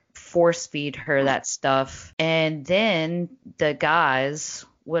like force feed her that stuff. And then the guys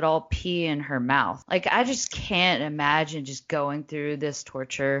would all pee in her mouth. Like, I just can't imagine just going through this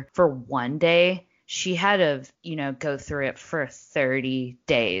torture for one day. She had to, go through it for 30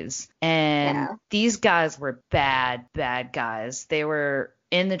 days. And these guys were bad guys. They were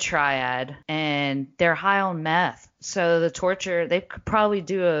in the triad and they're high on meth. So the torture, they could probably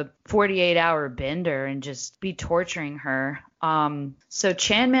do a 48-hour bender and just be torturing her. So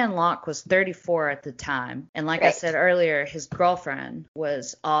Chan Man Lok was 34 at the time. And like I said earlier, his girlfriend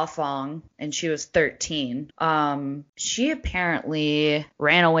was Ah Fong and she was 13. She apparently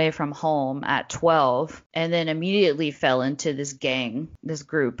ran away from home at 12 and then immediately fell into this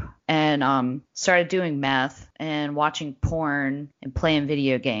group, and started doing meth and watching porn and playing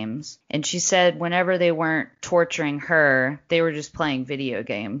video games. And she said whenever they weren't torturing her, they were just playing video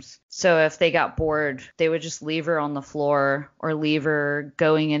games. So if they got bored, they would just leave her on the floor or leave her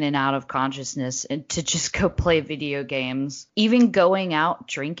going in and out of consciousness and to just go play video games. Even going out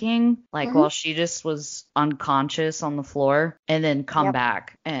drinking, like while she just was unconscious on the floor, and then come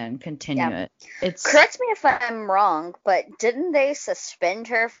back and continue it. Correct me if I'm wrong, but didn't they suspend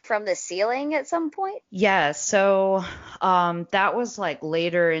her from the ceiling at some point? Yeah, so that was like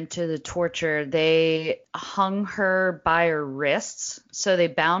later into the torture. They hung her by her wrists. So they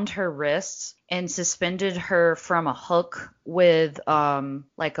bound her wrists and suspended her from a hook with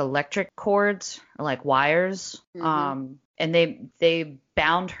like electric cords or like wires. And they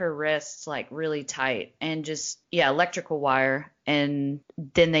bound her wrists like really tight and just electrical wire. And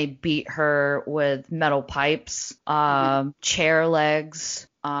then they beat her with metal pipes, chair legs,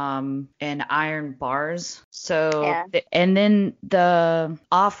 and iron bars. So, and then the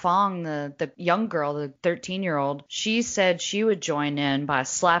Ah Fong, the young girl, the 13-year-old, she said she would join in by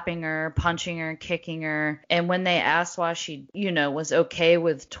slapping her, punching her, kicking her. And when they asked why she, was okay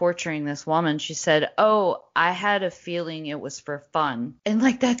with torturing this woman, she said, "Oh, I had a feeling it was for fun." And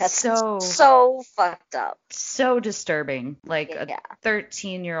like, that's so fucked up. So disturbing. Like a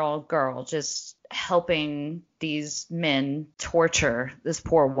 13-year-old girl just helping these men torture this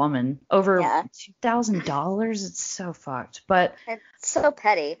poor woman over $2,000. It's so fucked, but it's so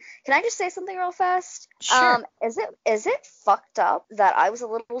petty. Can I just say something real fast? Sure. Is it fucked up that I was a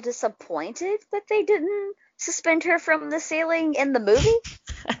little disappointed that they didn't suspend her from the ceiling in the movie?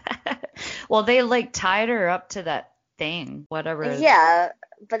 Well, they like tied her up to that thing, whatever. Yeah,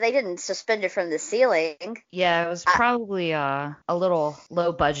 but they didn't suspend her from the ceiling. Yeah, it was probably a little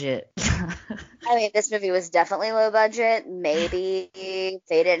low budget. I mean, this movie was definitely low budget. Maybe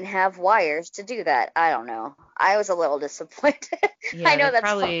they didn't have wires to do that. I don't know. I was a little disappointed. Yeah, I know that's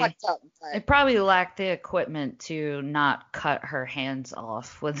fucked up. But... They probably lacked the equipment to not cut her hands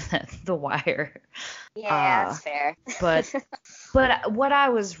off with the wire. Yeah, that's fair. But what I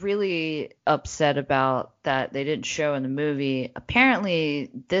was really upset about that they didn't show in the movie, apparently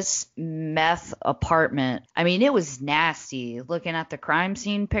this meth apartment, I mean, it was nasty. Looking at the crime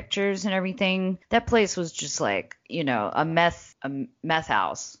scene pictures and everything, that place was just like, a meth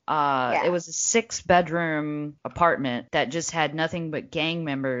house. It was a 6-bedroom apartment that just had nothing but gang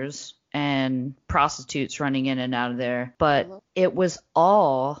members and prostitutes running in and out of there. But it was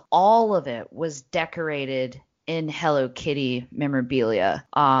all of it was decorated in Hello Kitty memorabilia.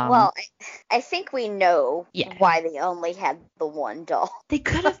 Well, I think we know why they only had the one doll. They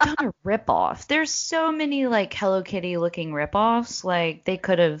could have done a ripoff. There's so many like Hello Kitty looking ripoffs. Like they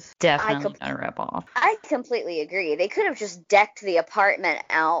could have definitely done a ripoff. I completely agree. They could have just decked the apartment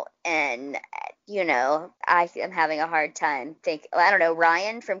out and, I am having a hard time I don't know,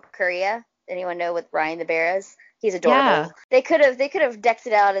 Ryan from Korea. Anyone know what Ryan the Bear is? He's adorable. Yeah. They could have decked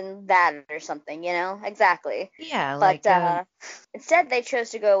it out in that or something, Exactly. Yeah, but instead they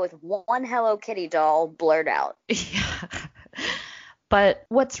chose to go with one Hello Kitty doll blurred out. Yeah. But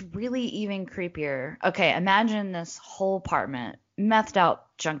what's really even creepier, okay, imagine this whole apartment, methed out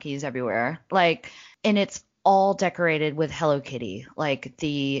junkies everywhere, and it's all decorated with Hello Kitty, like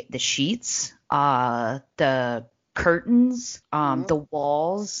the sheets, the curtains, the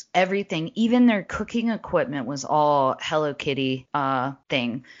walls, everything, even their cooking equipment was all Hello Kitty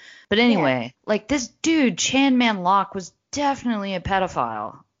thing. But anyway, this dude, Chan Man Lok, was definitely a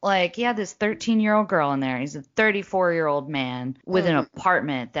pedophile. Like, he had this 13-year-old girl in there. He's a 34-year-old man with an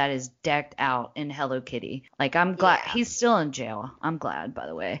apartment that is decked out in Hello Kitty. Like, I'm glad he's still in jail. I'm glad, by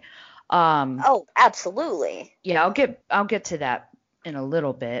the way. Oh, absolutely. Yeah, I'll get to that in a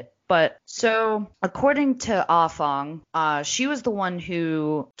little bit. But so according to Ah Fong, she was the one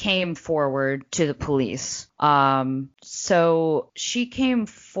who came forward to the police. So she came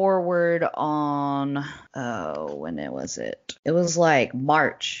forward on, when was it? It was like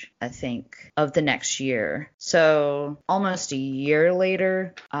March, I think, of the next year. So almost a year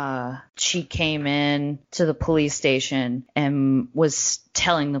later, she came in to the police station and was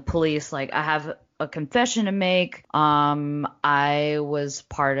telling the police, like, I have a confession to make. I was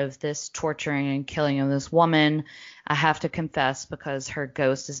part of this torturing and killing of this woman. I have to confess because her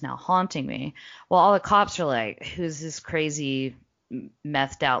ghost is now haunting me. Well, all the cops are like, who's this crazy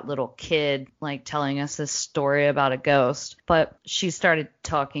methed out little kid like telling us this story about a ghost? But she started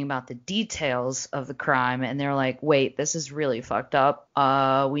talking about the details of the crime, and they're like, wait, this is really fucked up.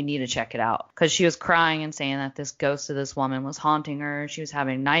 We need to check it out. Because she was crying and saying that this ghost of this woman was haunting her. She was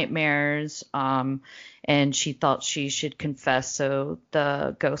having nightmares, and she thought she should confess so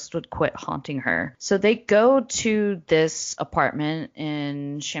the ghost would quit haunting her. So they go to this apartment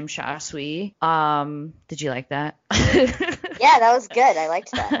in Shamshaswi. Did you like that? Yeah, that was good. I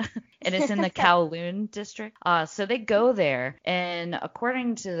liked that. And it's in the Kowloon district. So they go there, and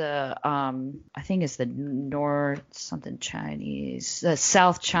according to the, I think it's the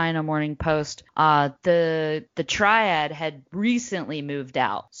South China Morning Post, the triad had recently moved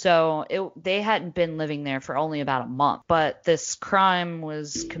out. So they hadn't been living there for only about a month. But this crime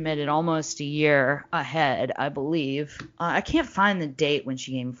was committed almost a year ahead, I believe. I can't find the date when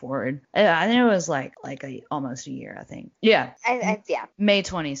she came forward. I think it was like almost a year, I think. Yeah. Yeah. May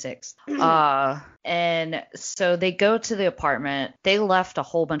 26th. And so they go to the apartment. They left a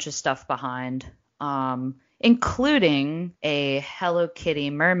whole bunch of stuff behind, including a Hello Kitty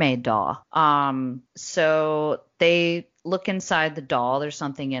mermaid doll. So they look inside the doll. There's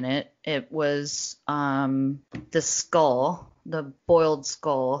something in it. It was the skull, the boiled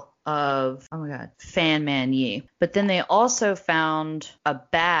skull of, oh my God, Fan Man Yi. But then they also found a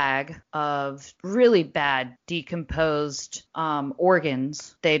bag of really bad decomposed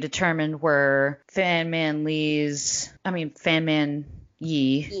organs they determined were Fan Man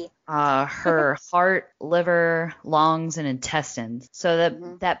Yi. Her heart, liver, lungs, and intestines.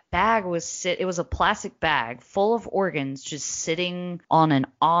 So that bag it was a plastic bag full of organs just sitting on an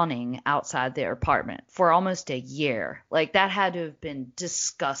awning outside their apartment for almost a year. Like, that had to have been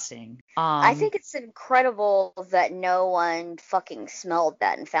disgusting. I think it's incredible that no one fucking smelled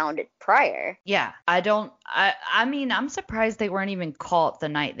that and found it prior. Yeah, I mean, I'm surprised they weren't even caught the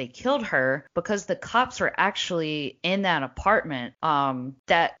night they killed her, because the cops were actually in that apartment.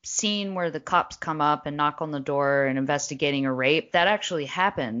 That scene where the cops come up and knock on the door and investigating a rape, that actually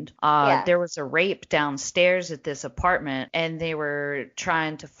happened. There was a rape downstairs at this apartment, and they were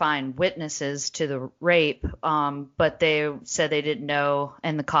trying to find witnesses to the rape, but they said they didn't know,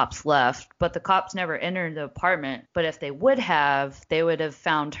 and the cops left. But the cops never entered the apartment. But if they would have, they would have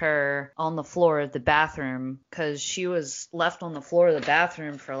found her on the floor of the bathroom, because she was left on the floor of the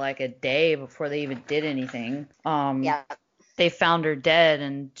bathroom for like a day before they even did anything. They found her dead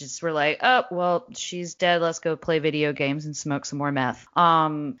and just were like, oh, well, she's dead. Let's go play video games and smoke some more meth.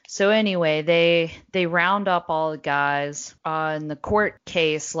 So anyway, they round up all the guys, and the court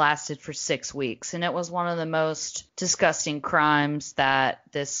case lasted for 6 weeks. And it was one of the most disgusting crimes that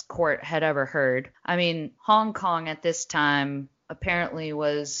this court had ever heard. I mean, Hong Kong at this time apparently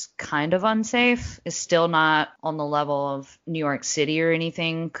was kind of unsafe. It's still not on the level of New York City or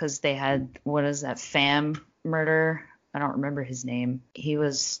anything, because they had, what is that, Pham murder? I don't remember his name. He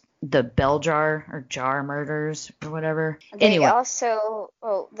was the Bell Jar or Jar murders or whatever. There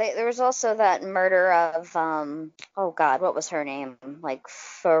was also that murder of, oh God, what was her name? Like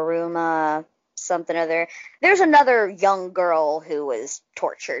Faruma something other. There's another young girl who was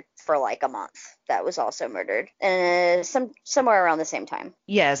tortured for like a month that was also murdered, and somewhere around the same time.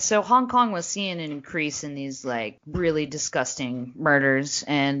 Yeah, so Hong Kong was seeing an increase in these like really disgusting murders,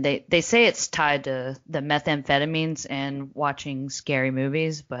 and they say it's tied to the methamphetamines and watching scary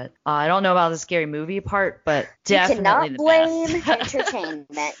movies, but I don't know about the scary movie part, but definitely the meth. You cannot blame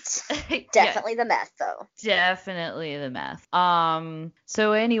entertainment. Definitely the meth, though. Definitely the meth.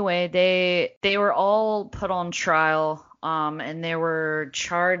 So anyway, they were all put on trial. And they were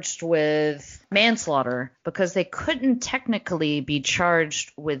charged with manslaughter because they couldn't technically be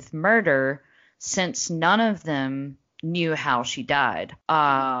charged with murder since none of them knew how she died.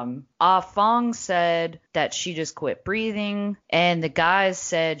 Ah Fong said that she just quit breathing, and the guys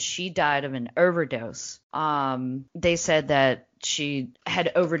said she died of an overdose. They said that she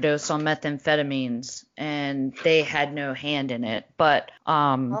had overdosed on methamphetamines and they had no hand in it, but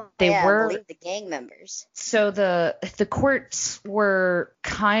I believe the gang members. So the courts were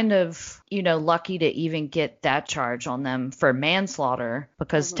kind of, lucky to even get that charge on them for manslaughter,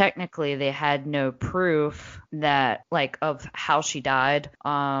 because technically they had no proof that, like, of how she died.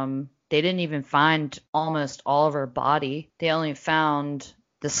 They didn't even find almost all of her body. They only found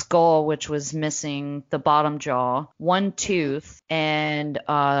the skull, which was missing the bottom jaw, one tooth, and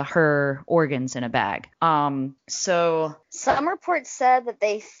her organs in a bag. So some reports said that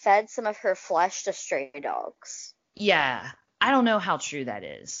they fed some of her flesh to stray dogs. Yeah, I don't know how true that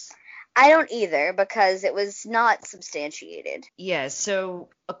is. I don't either, because it was not substantiated. Yeah, so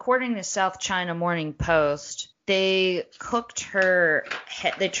according to South China Morning Post, they cooked her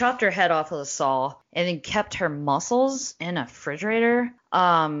head, they chopped her head off with a saw and then kept her muscles in a refrigerator.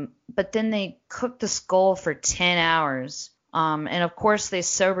 But then they cooked the skull for 10 hours. And of course they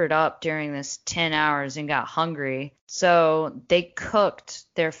sobered up during this 10 hours and got hungry. So they cooked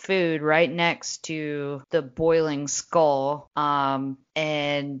their food right next to the boiling skull.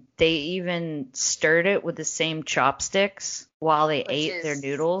 And they even stirred it with the same chopsticks while they ate their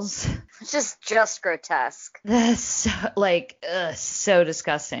noodles. It's just grotesque. That's so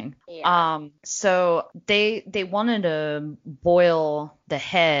disgusting. Yeah. So they wanted to boil the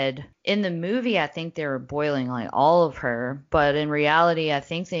head. In the movie, I think they were boiling like all of her, but in reality, I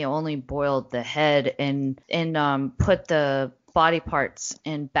think they only boiled the head and put the body parts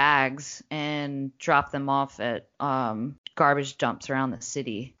in bags and dropped them off at garbage dumps around the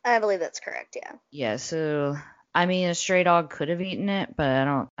city. I believe that's correct, yeah. Yeah, so I mean, a stray dog could have eaten it,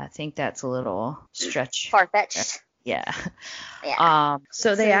 but I think that's a little stretch. Far-fetched. Yeah. Yeah.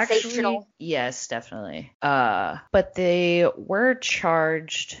 So they actually, yes, definitely. But they were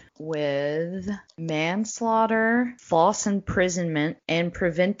charged with manslaughter, false imprisonment, and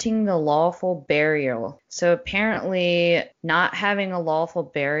preventing the lawful burial. So apparently not having a lawful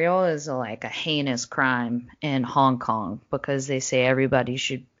burial is like a heinous crime in Hong Kong, because they say everybody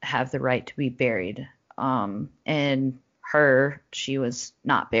should have the right to be buried. And she was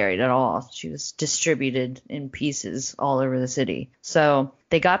not buried at all. She was distributed in pieces all over the city. So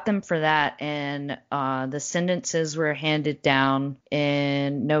they got them for that, and the sentences were handed down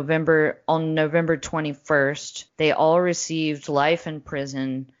on November 21st. They all received life in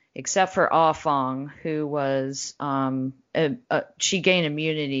prison, except for Ah Fong, who was she gained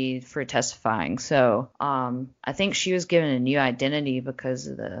immunity for testifying. So I think she was given a new identity because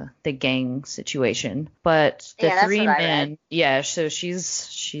of the gang situation. But the three men, so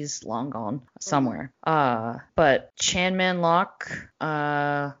she's long gone somewhere. But Chan Man Lok,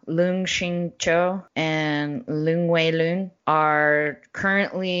 Leung Shing Cho, and Leung Wei Lun are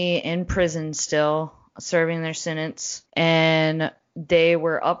currently in prison still, serving their sentence, and they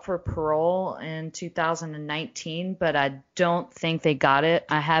were up for parole in 2019, but I don't think they got it.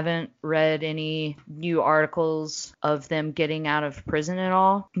 I haven't read any new articles of them getting out of prison at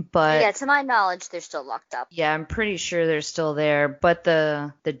all. But yeah, to my knowledge, they're still locked up. Yeah, I'm pretty sure they're still there. But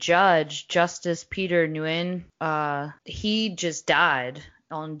the judge, Justice Peter Nguyen, he just died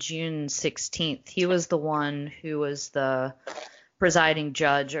on June 16th. He was the one who was the presiding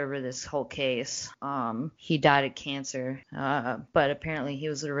judge over this whole case. He died of cancer, but apparently he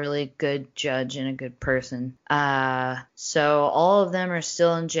was a really good judge and a good person. So all of them are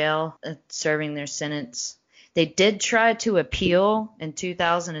still in jail, serving their sentence. They did try to appeal in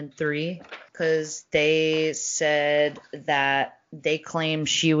 2003 because they said that they claimed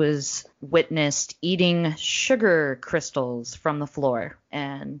she was witnessed eating sugar crystals from the floor,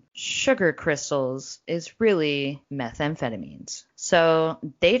 and sugar crystals is really methamphetamines. So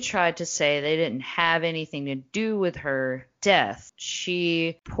they tried to say they didn't have anything to do with her death.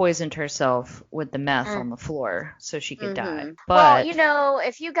 She poisoned herself with the meth on the floor so she could die. But well,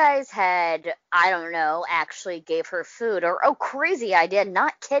 if you guys had, I don't know, actually gave her food, or crazy idea,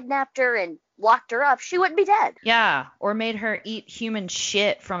 not kidnapped her and locked her up, she wouldn't be dead. Yeah, or made her eat human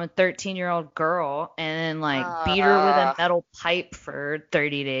shit from a 13-year-old girl and then beat her with a metal pipe for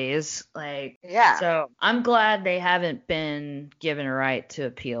 30 days. Yeah. So I'm glad they haven't been given a right to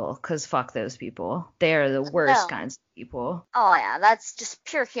appeal, because fuck those people. They are the worst kinds of people. Oh yeah, that's just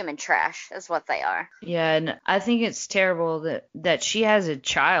pure human trash is what they are. Yeah, and I think it's terrible that she has a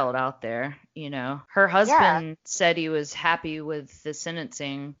child out there. Her husband said he was happy with the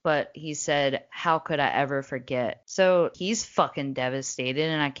sentencing, but he said, how could I ever forget? So he's fucking devastated,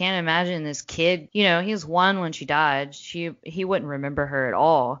 and I can't imagine this kid, he was 1 when she died. He wouldn't remember her at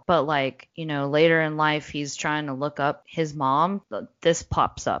all. But later in life, he's trying to look up his mom. This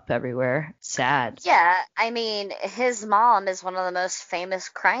pops up everywhere. Sad. Yeah, I mean, his mom is one of the most famous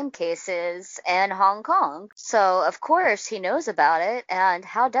crime cases in Hong Kong. So, of course, he knows about it, and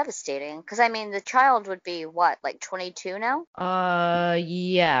how devastating. Because, I mean, the child would be, what, like 22 now?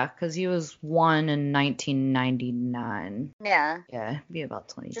 Yeah, because he was 1 in 1999. Yeah. Yeah, be about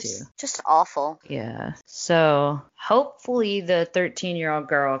 22. Just awful. Yeah. So hopefully the 13-year-old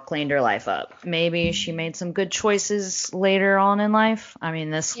girl cleaned her life up. Maybe she made some good choices later on in life. I mean,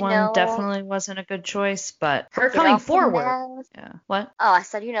 this one definitely wasn't a good choice, but her coming forward. Yeah. What? Oh, I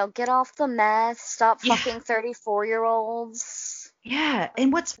said, get off the meth. Stop fucking 34-year-olds. Yeah,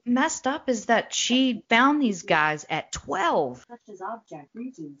 and what's messed up is that she found these guys at 12. Is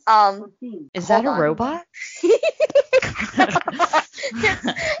that a robot?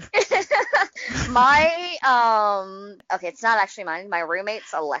 Okay, it's not actually mine. My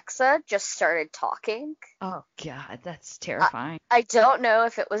roommate's Alexa just started talking. Oh God, that's terrifying. I don't know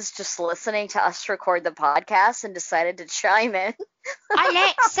if it was just listening to us record the podcast and decided to chime in.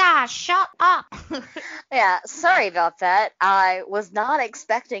 Alexa, shut up. Yeah, sorry about that. I was not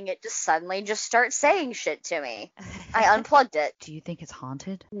expecting it to suddenly just start saying shit to me. I unplugged it. Do you think it's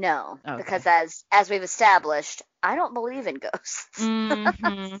haunted? No, okay. Because as we've established, I don't believe in ghosts.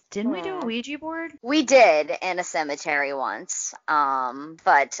 Mm-hmm. Didn't we do a Ouija board? We did in a cemetery once,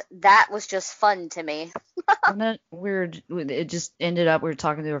 but that was just fun to me. Wasn't it weird? It just ended up we were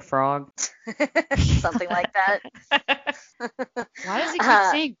talking to a frog. Something like that. Why does it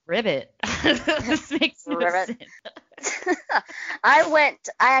keep saying ribbit? This makes no sense. I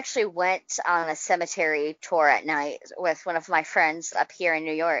actually went on a cemetery tour at night with one of my friends up here in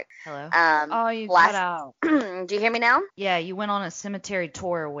New York. Hello? You cut out. Do you hear me now? Yeah, you went on a cemetery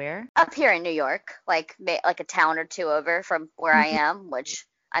tour where? Up here in New York, like a town or two over from where I am, which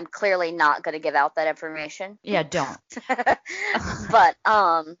I'm clearly not going to give out that information. Yeah, don't. But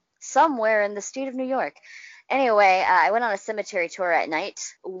somewhere in the state of New York. Anyway, I went on a cemetery tour at night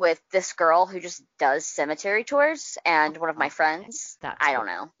with this girl who just does cemetery tours and one of my friends. I don't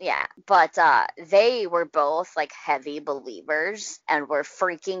know. Yeah. But they were both like heavy believers and were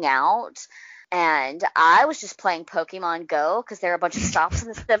freaking out. And I was just playing Pokemon Go because there are a bunch of stops in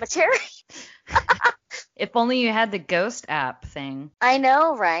the cemetery. If only you had the ghost app thing. I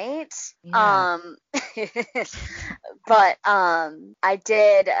know, right? Yeah. But I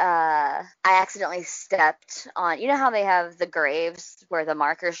accidentally stepped on, you know how they have the graves where the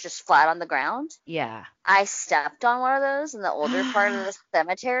marker's just flat on the ground? Yeah. I stepped on one of those in the older part of the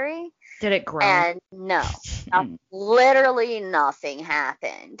cemetery. Did it grow? And no, literally nothing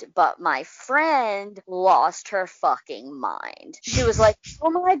happened. But my friend lost her fucking mind. She was like,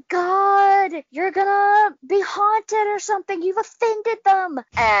 oh my God, you're gonna be haunted or something. You've offended them.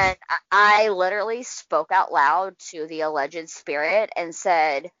 And I literally spoke out loud to the alleged spirit and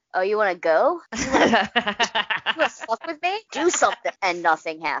said, oh, you want to go? You want to fuck with me? Do something. And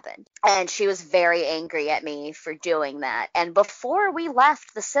nothing happened. And she was very angry at me for doing that. And before we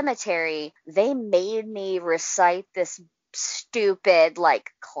left the cemetery, they made me recite this stupid,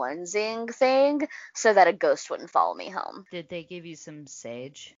 like, cleansing thing so that a ghost wouldn't follow me home. Did they give you some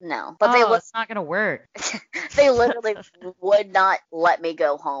sage? No. But it's not going to work. They literally would not let me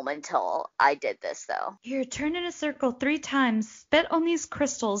go home until I did this, though. Here, turn in a circle 3 times, spit on these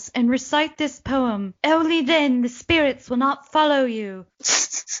crystals, and recite this poem. Only then the spirits will not follow you.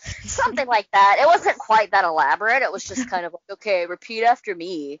 Something like that. It wasn't quite that elaborate. It was just kind of like, okay, repeat after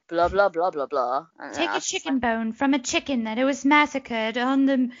me. Blah, blah, blah, blah, blah. Take a chicken bone from a chicken that it was massacred on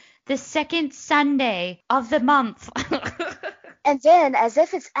the second Sunday of the month. And then, as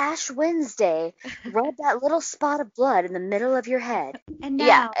if it's Ash Wednesday, rub that little spot of blood in the middle of your head. And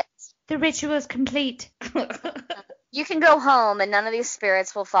now, the ritual is complete. You can go home and none of these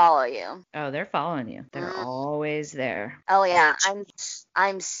spirits will follow you. Oh, they're following you. They're always there. Oh, yeah.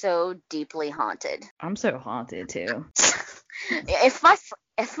 I'm so deeply haunted. I'm so haunted, too.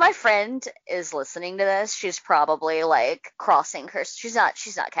 If my friend is listening to this, she's probably like crossing her. She's not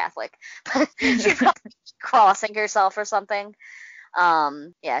Catholic, but she's probably crossing herself or something.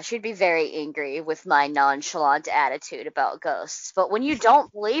 Yeah, she'd be very angry with my nonchalant attitude about ghosts. But when you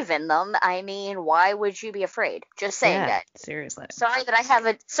don't believe in them, I mean, why would you be afraid? Just saying that. Seriously. Sorry that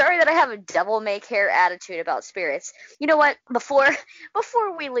I have a devil may care attitude about spirits. You know what? Before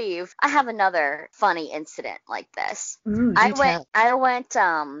we leave, I have another funny incident like this. Ooh, I went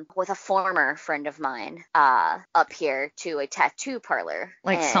with a former friend of mine up here to a tattoo parlor.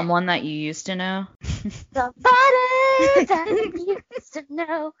 Like someone that you used to know? Somebody that you used to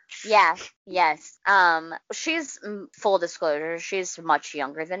know. Yeah, yes. She's, full disclosure, she's much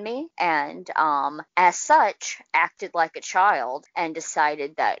younger than me, and as such, acted like a child and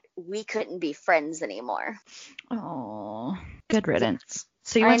decided that we couldn't be friends anymore. Oh, good riddance.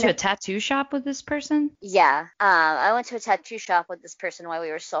 So you went to a tattoo shop with this person? Yeah. I went to a tattoo shop with this person while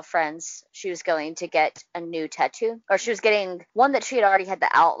we were still friends. She was going to get a new tattoo, or she was getting one that she had already had the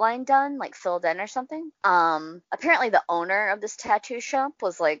outline done, like filled in or something. Apparently the owner of this tattoo shop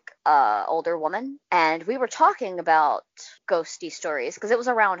was like a older woman, and we were talking about ghosty stories because it was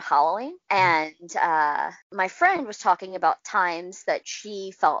around Halloween, and my friend was talking about times that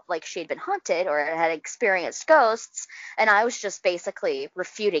she felt like she had been haunted or had experienced ghosts, and I was just basically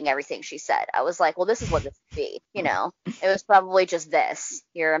refuting everything she said. I was like, well, this is what this would be, you know. It was probably just this,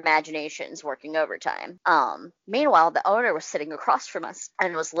 your imagination's working overtime. Meanwhile, the owner was sitting across from us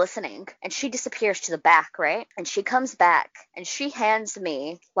and was listening, and she disappears to the back, right? And she comes back and she hands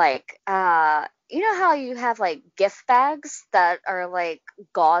me like you know how you have like gift bags that are like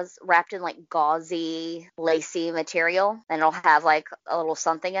gauze wrapped in like gauzy, lacy material, and it'll have like a little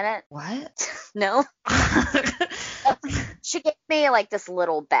something in it? What? No? She gave me like this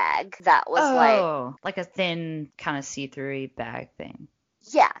little bag that was like a thin kind of see-through bag thing.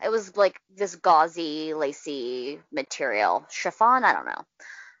 Yeah, it was like this gauzy, lacy material. Chiffon, I don't know.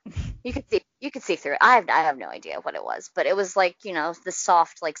 You could see through it. I have no idea what it was, but it was like, you know, the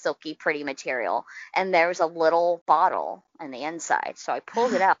soft, like silky, pretty material. And there was a little bottle on the inside, so I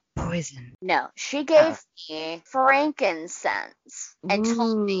pulled it out. Poison. No, she gave me frankincense and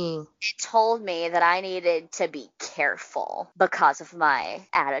told me that I needed to be careful because of my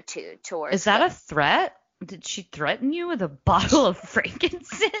attitude towards. Is that a threat? Did she threaten you with a bottle of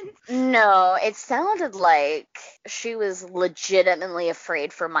frankincense? No, it sounded like she was legitimately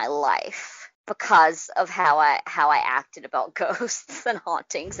afraid for my life because of how I acted about ghosts and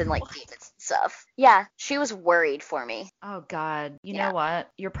hauntings and like demons and stuff. Yeah, she was worried for me. Oh God, you know what?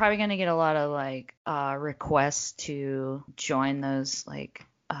 You're probably gonna get a lot of like requests to join those like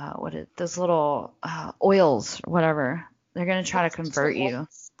those little oils or whatever. They're gonna try to convert you.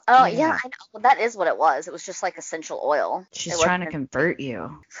 Oh, yeah, I know. Well, that is what it was. It was just like essential oil. She's trying to convert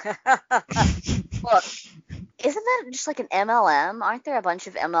you. Look, isn't that just like an MLM? Aren't there a bunch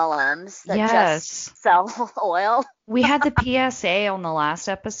of MLMs that just sell oil? We had the PSA on the last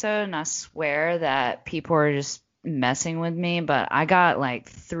episode, and I swear that people were just messing with me, but I got like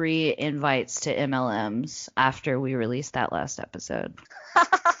 3 invites to MLMs after we released that last episode.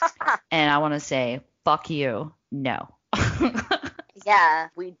 And I want to say, fuck you. No. Yeah,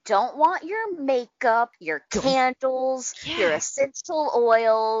 we don't want your makeup, your candles, your essential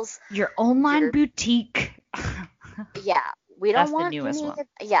oils, your online boutique. Yeah, we don't That's want the newest any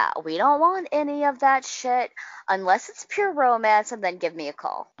one. we don't want any of that shit unless it's pure romance, and then give me a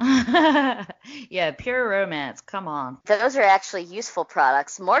call. Yeah, pure romance. Come on. Those are actually useful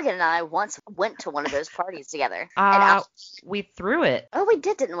products. Morgan and I once went to one of those parties together. We threw it. Oh, we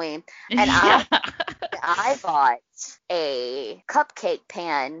did, didn't we? And I bought a cupcake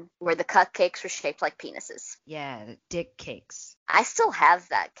pan where the cupcakes were shaped like penises. Yeah, dick cakes. I still have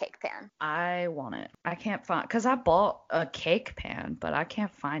that cake pan. I want it. I can't find, because I bought a cake pan, but I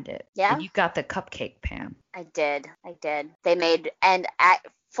can't find it. Yeah? And you got the cupcake pan. I did. They made, and at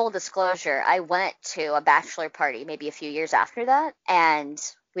full disclosure, I went to a bachelor party maybe a few years after that, and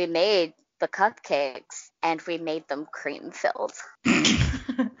we made the cupcakes, and we made them cream filled.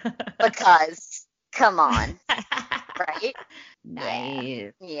 Because, come on. Right?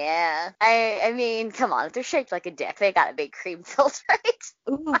 Nice. Yeah. I mean, come on. If they're shaped like a dick, they gotta be cream filled, right?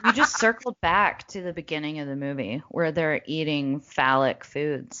 Ooh, you just circled back to the beginning of the movie where they're eating phallic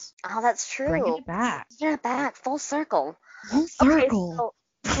foods. Oh, that's true. Bring it back. Bring it back. Full circle. Full circle. Okay, so,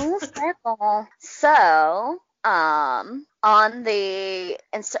 full circle. So, on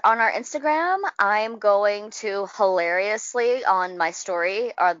our Instagram, I'm going to hilariously on my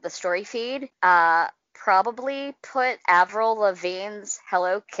story or the story feed, probably put Avril Lavigne's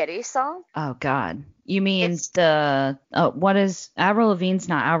Hello Kitty song. Oh God. You mean what is Avril Lavigne's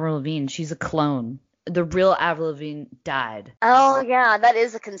not Avril Lavigne, she's a clone. the real Avril Lavigne died. Oh, yeah, that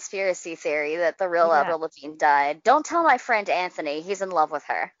is a conspiracy theory that the real Avril Lavigne died. Don't tell my friend Anthony. He's in love with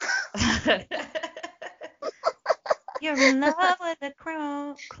her. You're in love with a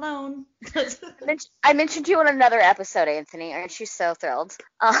clone. I mentioned you on another episode, Anthony. Aren't you so thrilled?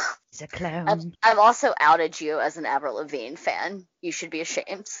 He's a clown. I've also outed you as an Avril Lavigne fan. You should be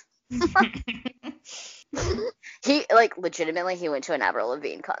ashamed. He, legitimately, he went to an Avril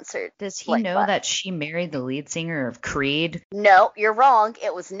Lavigne concert. Does he know that she married the lead singer of Creed? No, you're wrong.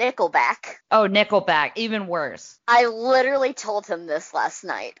 It was Nickelback. Oh, Nickelback. Even worse. I literally told him this last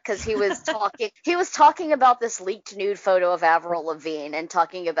night because he was talking about this leaked nude photo of Avril Lavigne and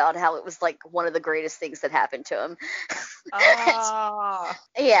talking about how it was one of the greatest things that happened to him. Oh.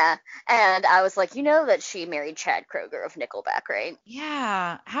 Yeah, and I was like, you know that she married Chad Kroeger of Nickelback, right?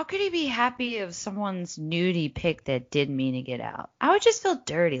 Yeah. How could he be happy of someone's nudie pic that did mean to get out? I would just feel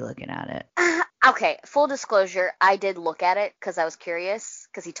dirty looking at it. Okay, full disclosure, I did look at it because I was curious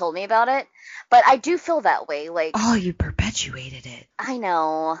because he told me about it, but I do feel that way. Oh, you perpetuated it. I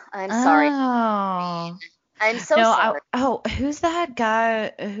know. I'm sorry. Oh. I'm so sorry. Who's that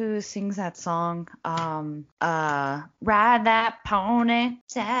guy who sings that song? Ride that pony,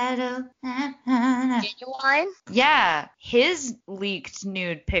 saddle. Genuine? Yeah, his leaked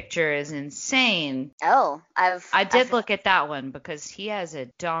nude picture is insane. Oh, I did look at that one because he has a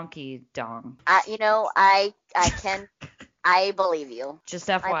donkey dong. I believe you. Just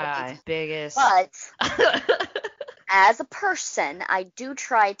FYI, biggest. But as a person, I do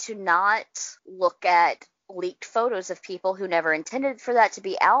try to not look at leaked photos of people who never intended for that to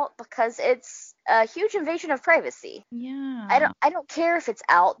be out because it's a huge invasion of privacy. Yeah. I don't care if it's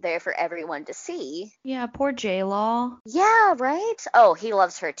out there for everyone to see. Yeah, poor J-Law. Yeah, right? Oh, he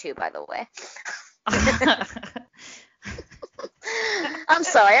loves her too, by the way. I'm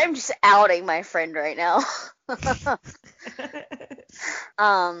sorry, I'm just outing my friend right now.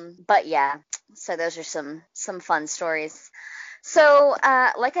 But yeah, so those are some fun stories. So,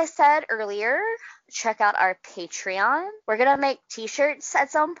 like I said earlier, check out our Patreon. We're going to make t-shirts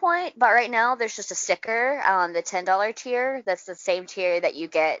at some point, but right now there's just a sticker on the $10 tier. That's the same tier that you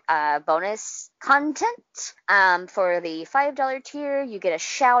get bonus content. For the $5 tier, you get a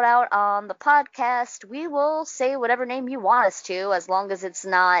shout out on the podcast. We will say whatever name you want us to, as long as it's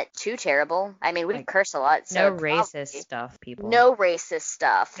not too terrible. I mean, we curse a lot. So no racist stuff, people. No racist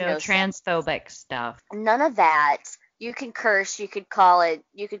stuff. No transphobic stuff. None of that. You can curse. You could call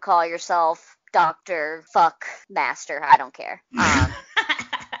yourself Dr. Fuck Master. I don't care.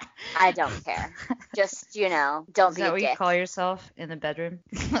 I don't care. Just, don't be a dick. Is that what you call yourself in the bedroom?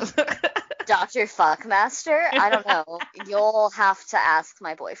 Dr. Fuck Master? I don't know. You'll have to ask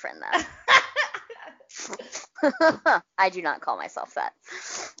my boyfriend that. I do not call myself that.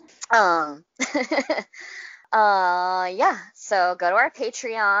 Yeah, so go to our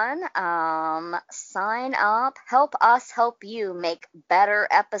Patreon, sign up, help us help you make better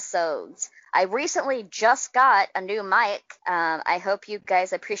episodes. I recently just got a new mic. I hope you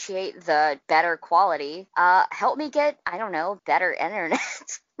guys appreciate the better quality. Help me get, better internet.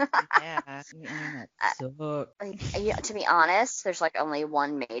 Yeah, the internet sucks. To be honest, there's only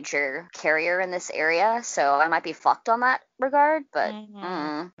one major carrier in this area, so I might be fucked on that regard, but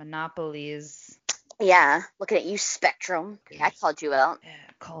monopolies. Yeah, looking at you, Spectrum. I called you out. Yeah,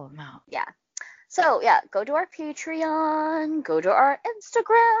 call them out. Yeah. So, yeah, go to our Patreon, go to our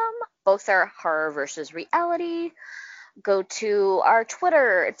Instagram. Both are Horror versus Reality. Go to our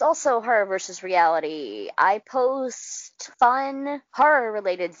Twitter. It's also Horror versus Reality. I post fun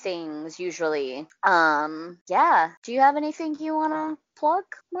horror-related things, usually. Yeah. Do you have anything you want to plug,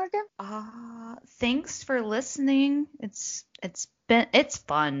 Morgan? Thanks for listening. It's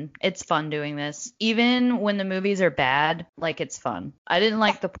fun. It's fun doing this. Even when the movies are bad, it's fun. I didn't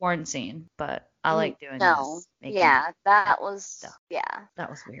like the porn scene, but I like doing this. Yeah, that was stuff. Yeah.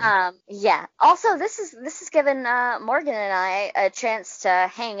 That was weird. Yeah. Also, this is given Morgan and I a chance to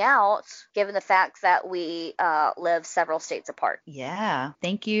hang out, given the fact that we live several states apart. Yeah.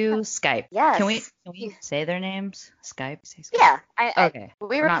 Thank you, Skype. Yes. Can we say their names? Skype. Say Skype. Yeah. Okay.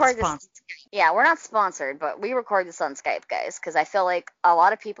 We record this. Yeah, we're not sponsored, but we record this on Skype, guys, because I feel like a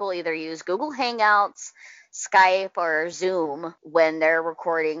lot of people either use Google Hangouts, Skype, or Zoom when they're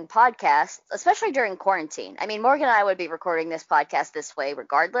recording podcasts, especially during quarantine. I mean, Morgan and I would be recording this podcast this way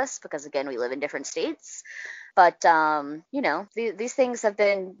regardless because, again, we live in different states. But, these things have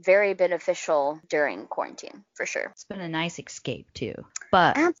been very beneficial during quarantine, for sure. It's been a nice escape, too.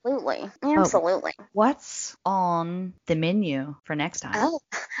 But Absolutely. What's on the menu for next time? Oh,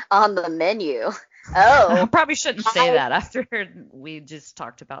 on the menu. Oh. I probably shouldn't say that after we just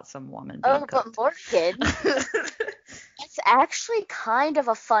talked about some woman being cooked. But Morgan, it's actually kind of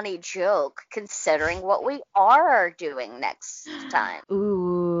a funny joke considering what we are doing next time.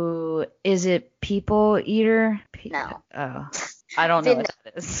 Ooh, is it People Eater? No. Oh, I don't know what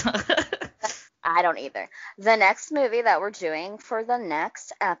that is. I don't either. The next movie that we're doing for the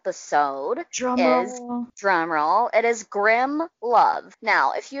next episode drumroll, it is Grim Love.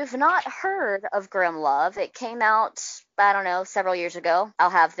 Now, if you've not heard of Grim Love, it came out, I don't know, several years ago.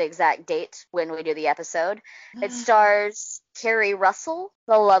 I'll have the exact date when we do the episode. It stars Carrie Russell,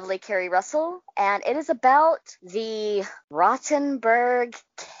 the lovely Carrie Russell, and it is about the Rottenburg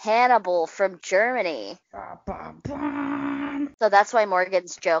cannibal from Germany. So that's why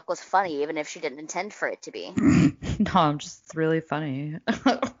Morgan's joke was funny, even if she didn't intend for it to be. No, I'm just really funny.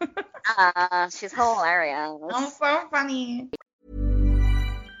 She's hilarious. I'm so funny.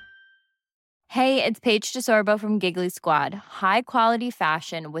 Hey, it's Paige DeSorbo from Giggly Squad. High quality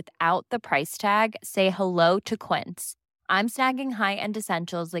fashion without the price tag. Say hello to Quince. I'm snagging high-end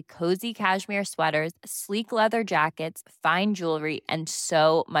essentials like cozy cashmere sweaters, sleek leather jackets, fine jewelry, and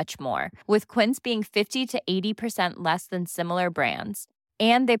so much more. With Quince being 50 to 80% less than similar brands.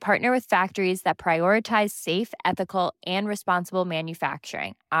 And they partner with factories that prioritize safe, ethical, and responsible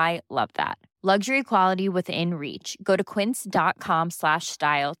manufacturing. I love that. Luxury quality within reach. Go to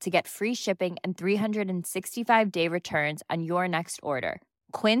quince.com/style to get free shipping and 365-day returns on your next order.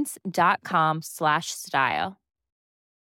 Quince.com/style.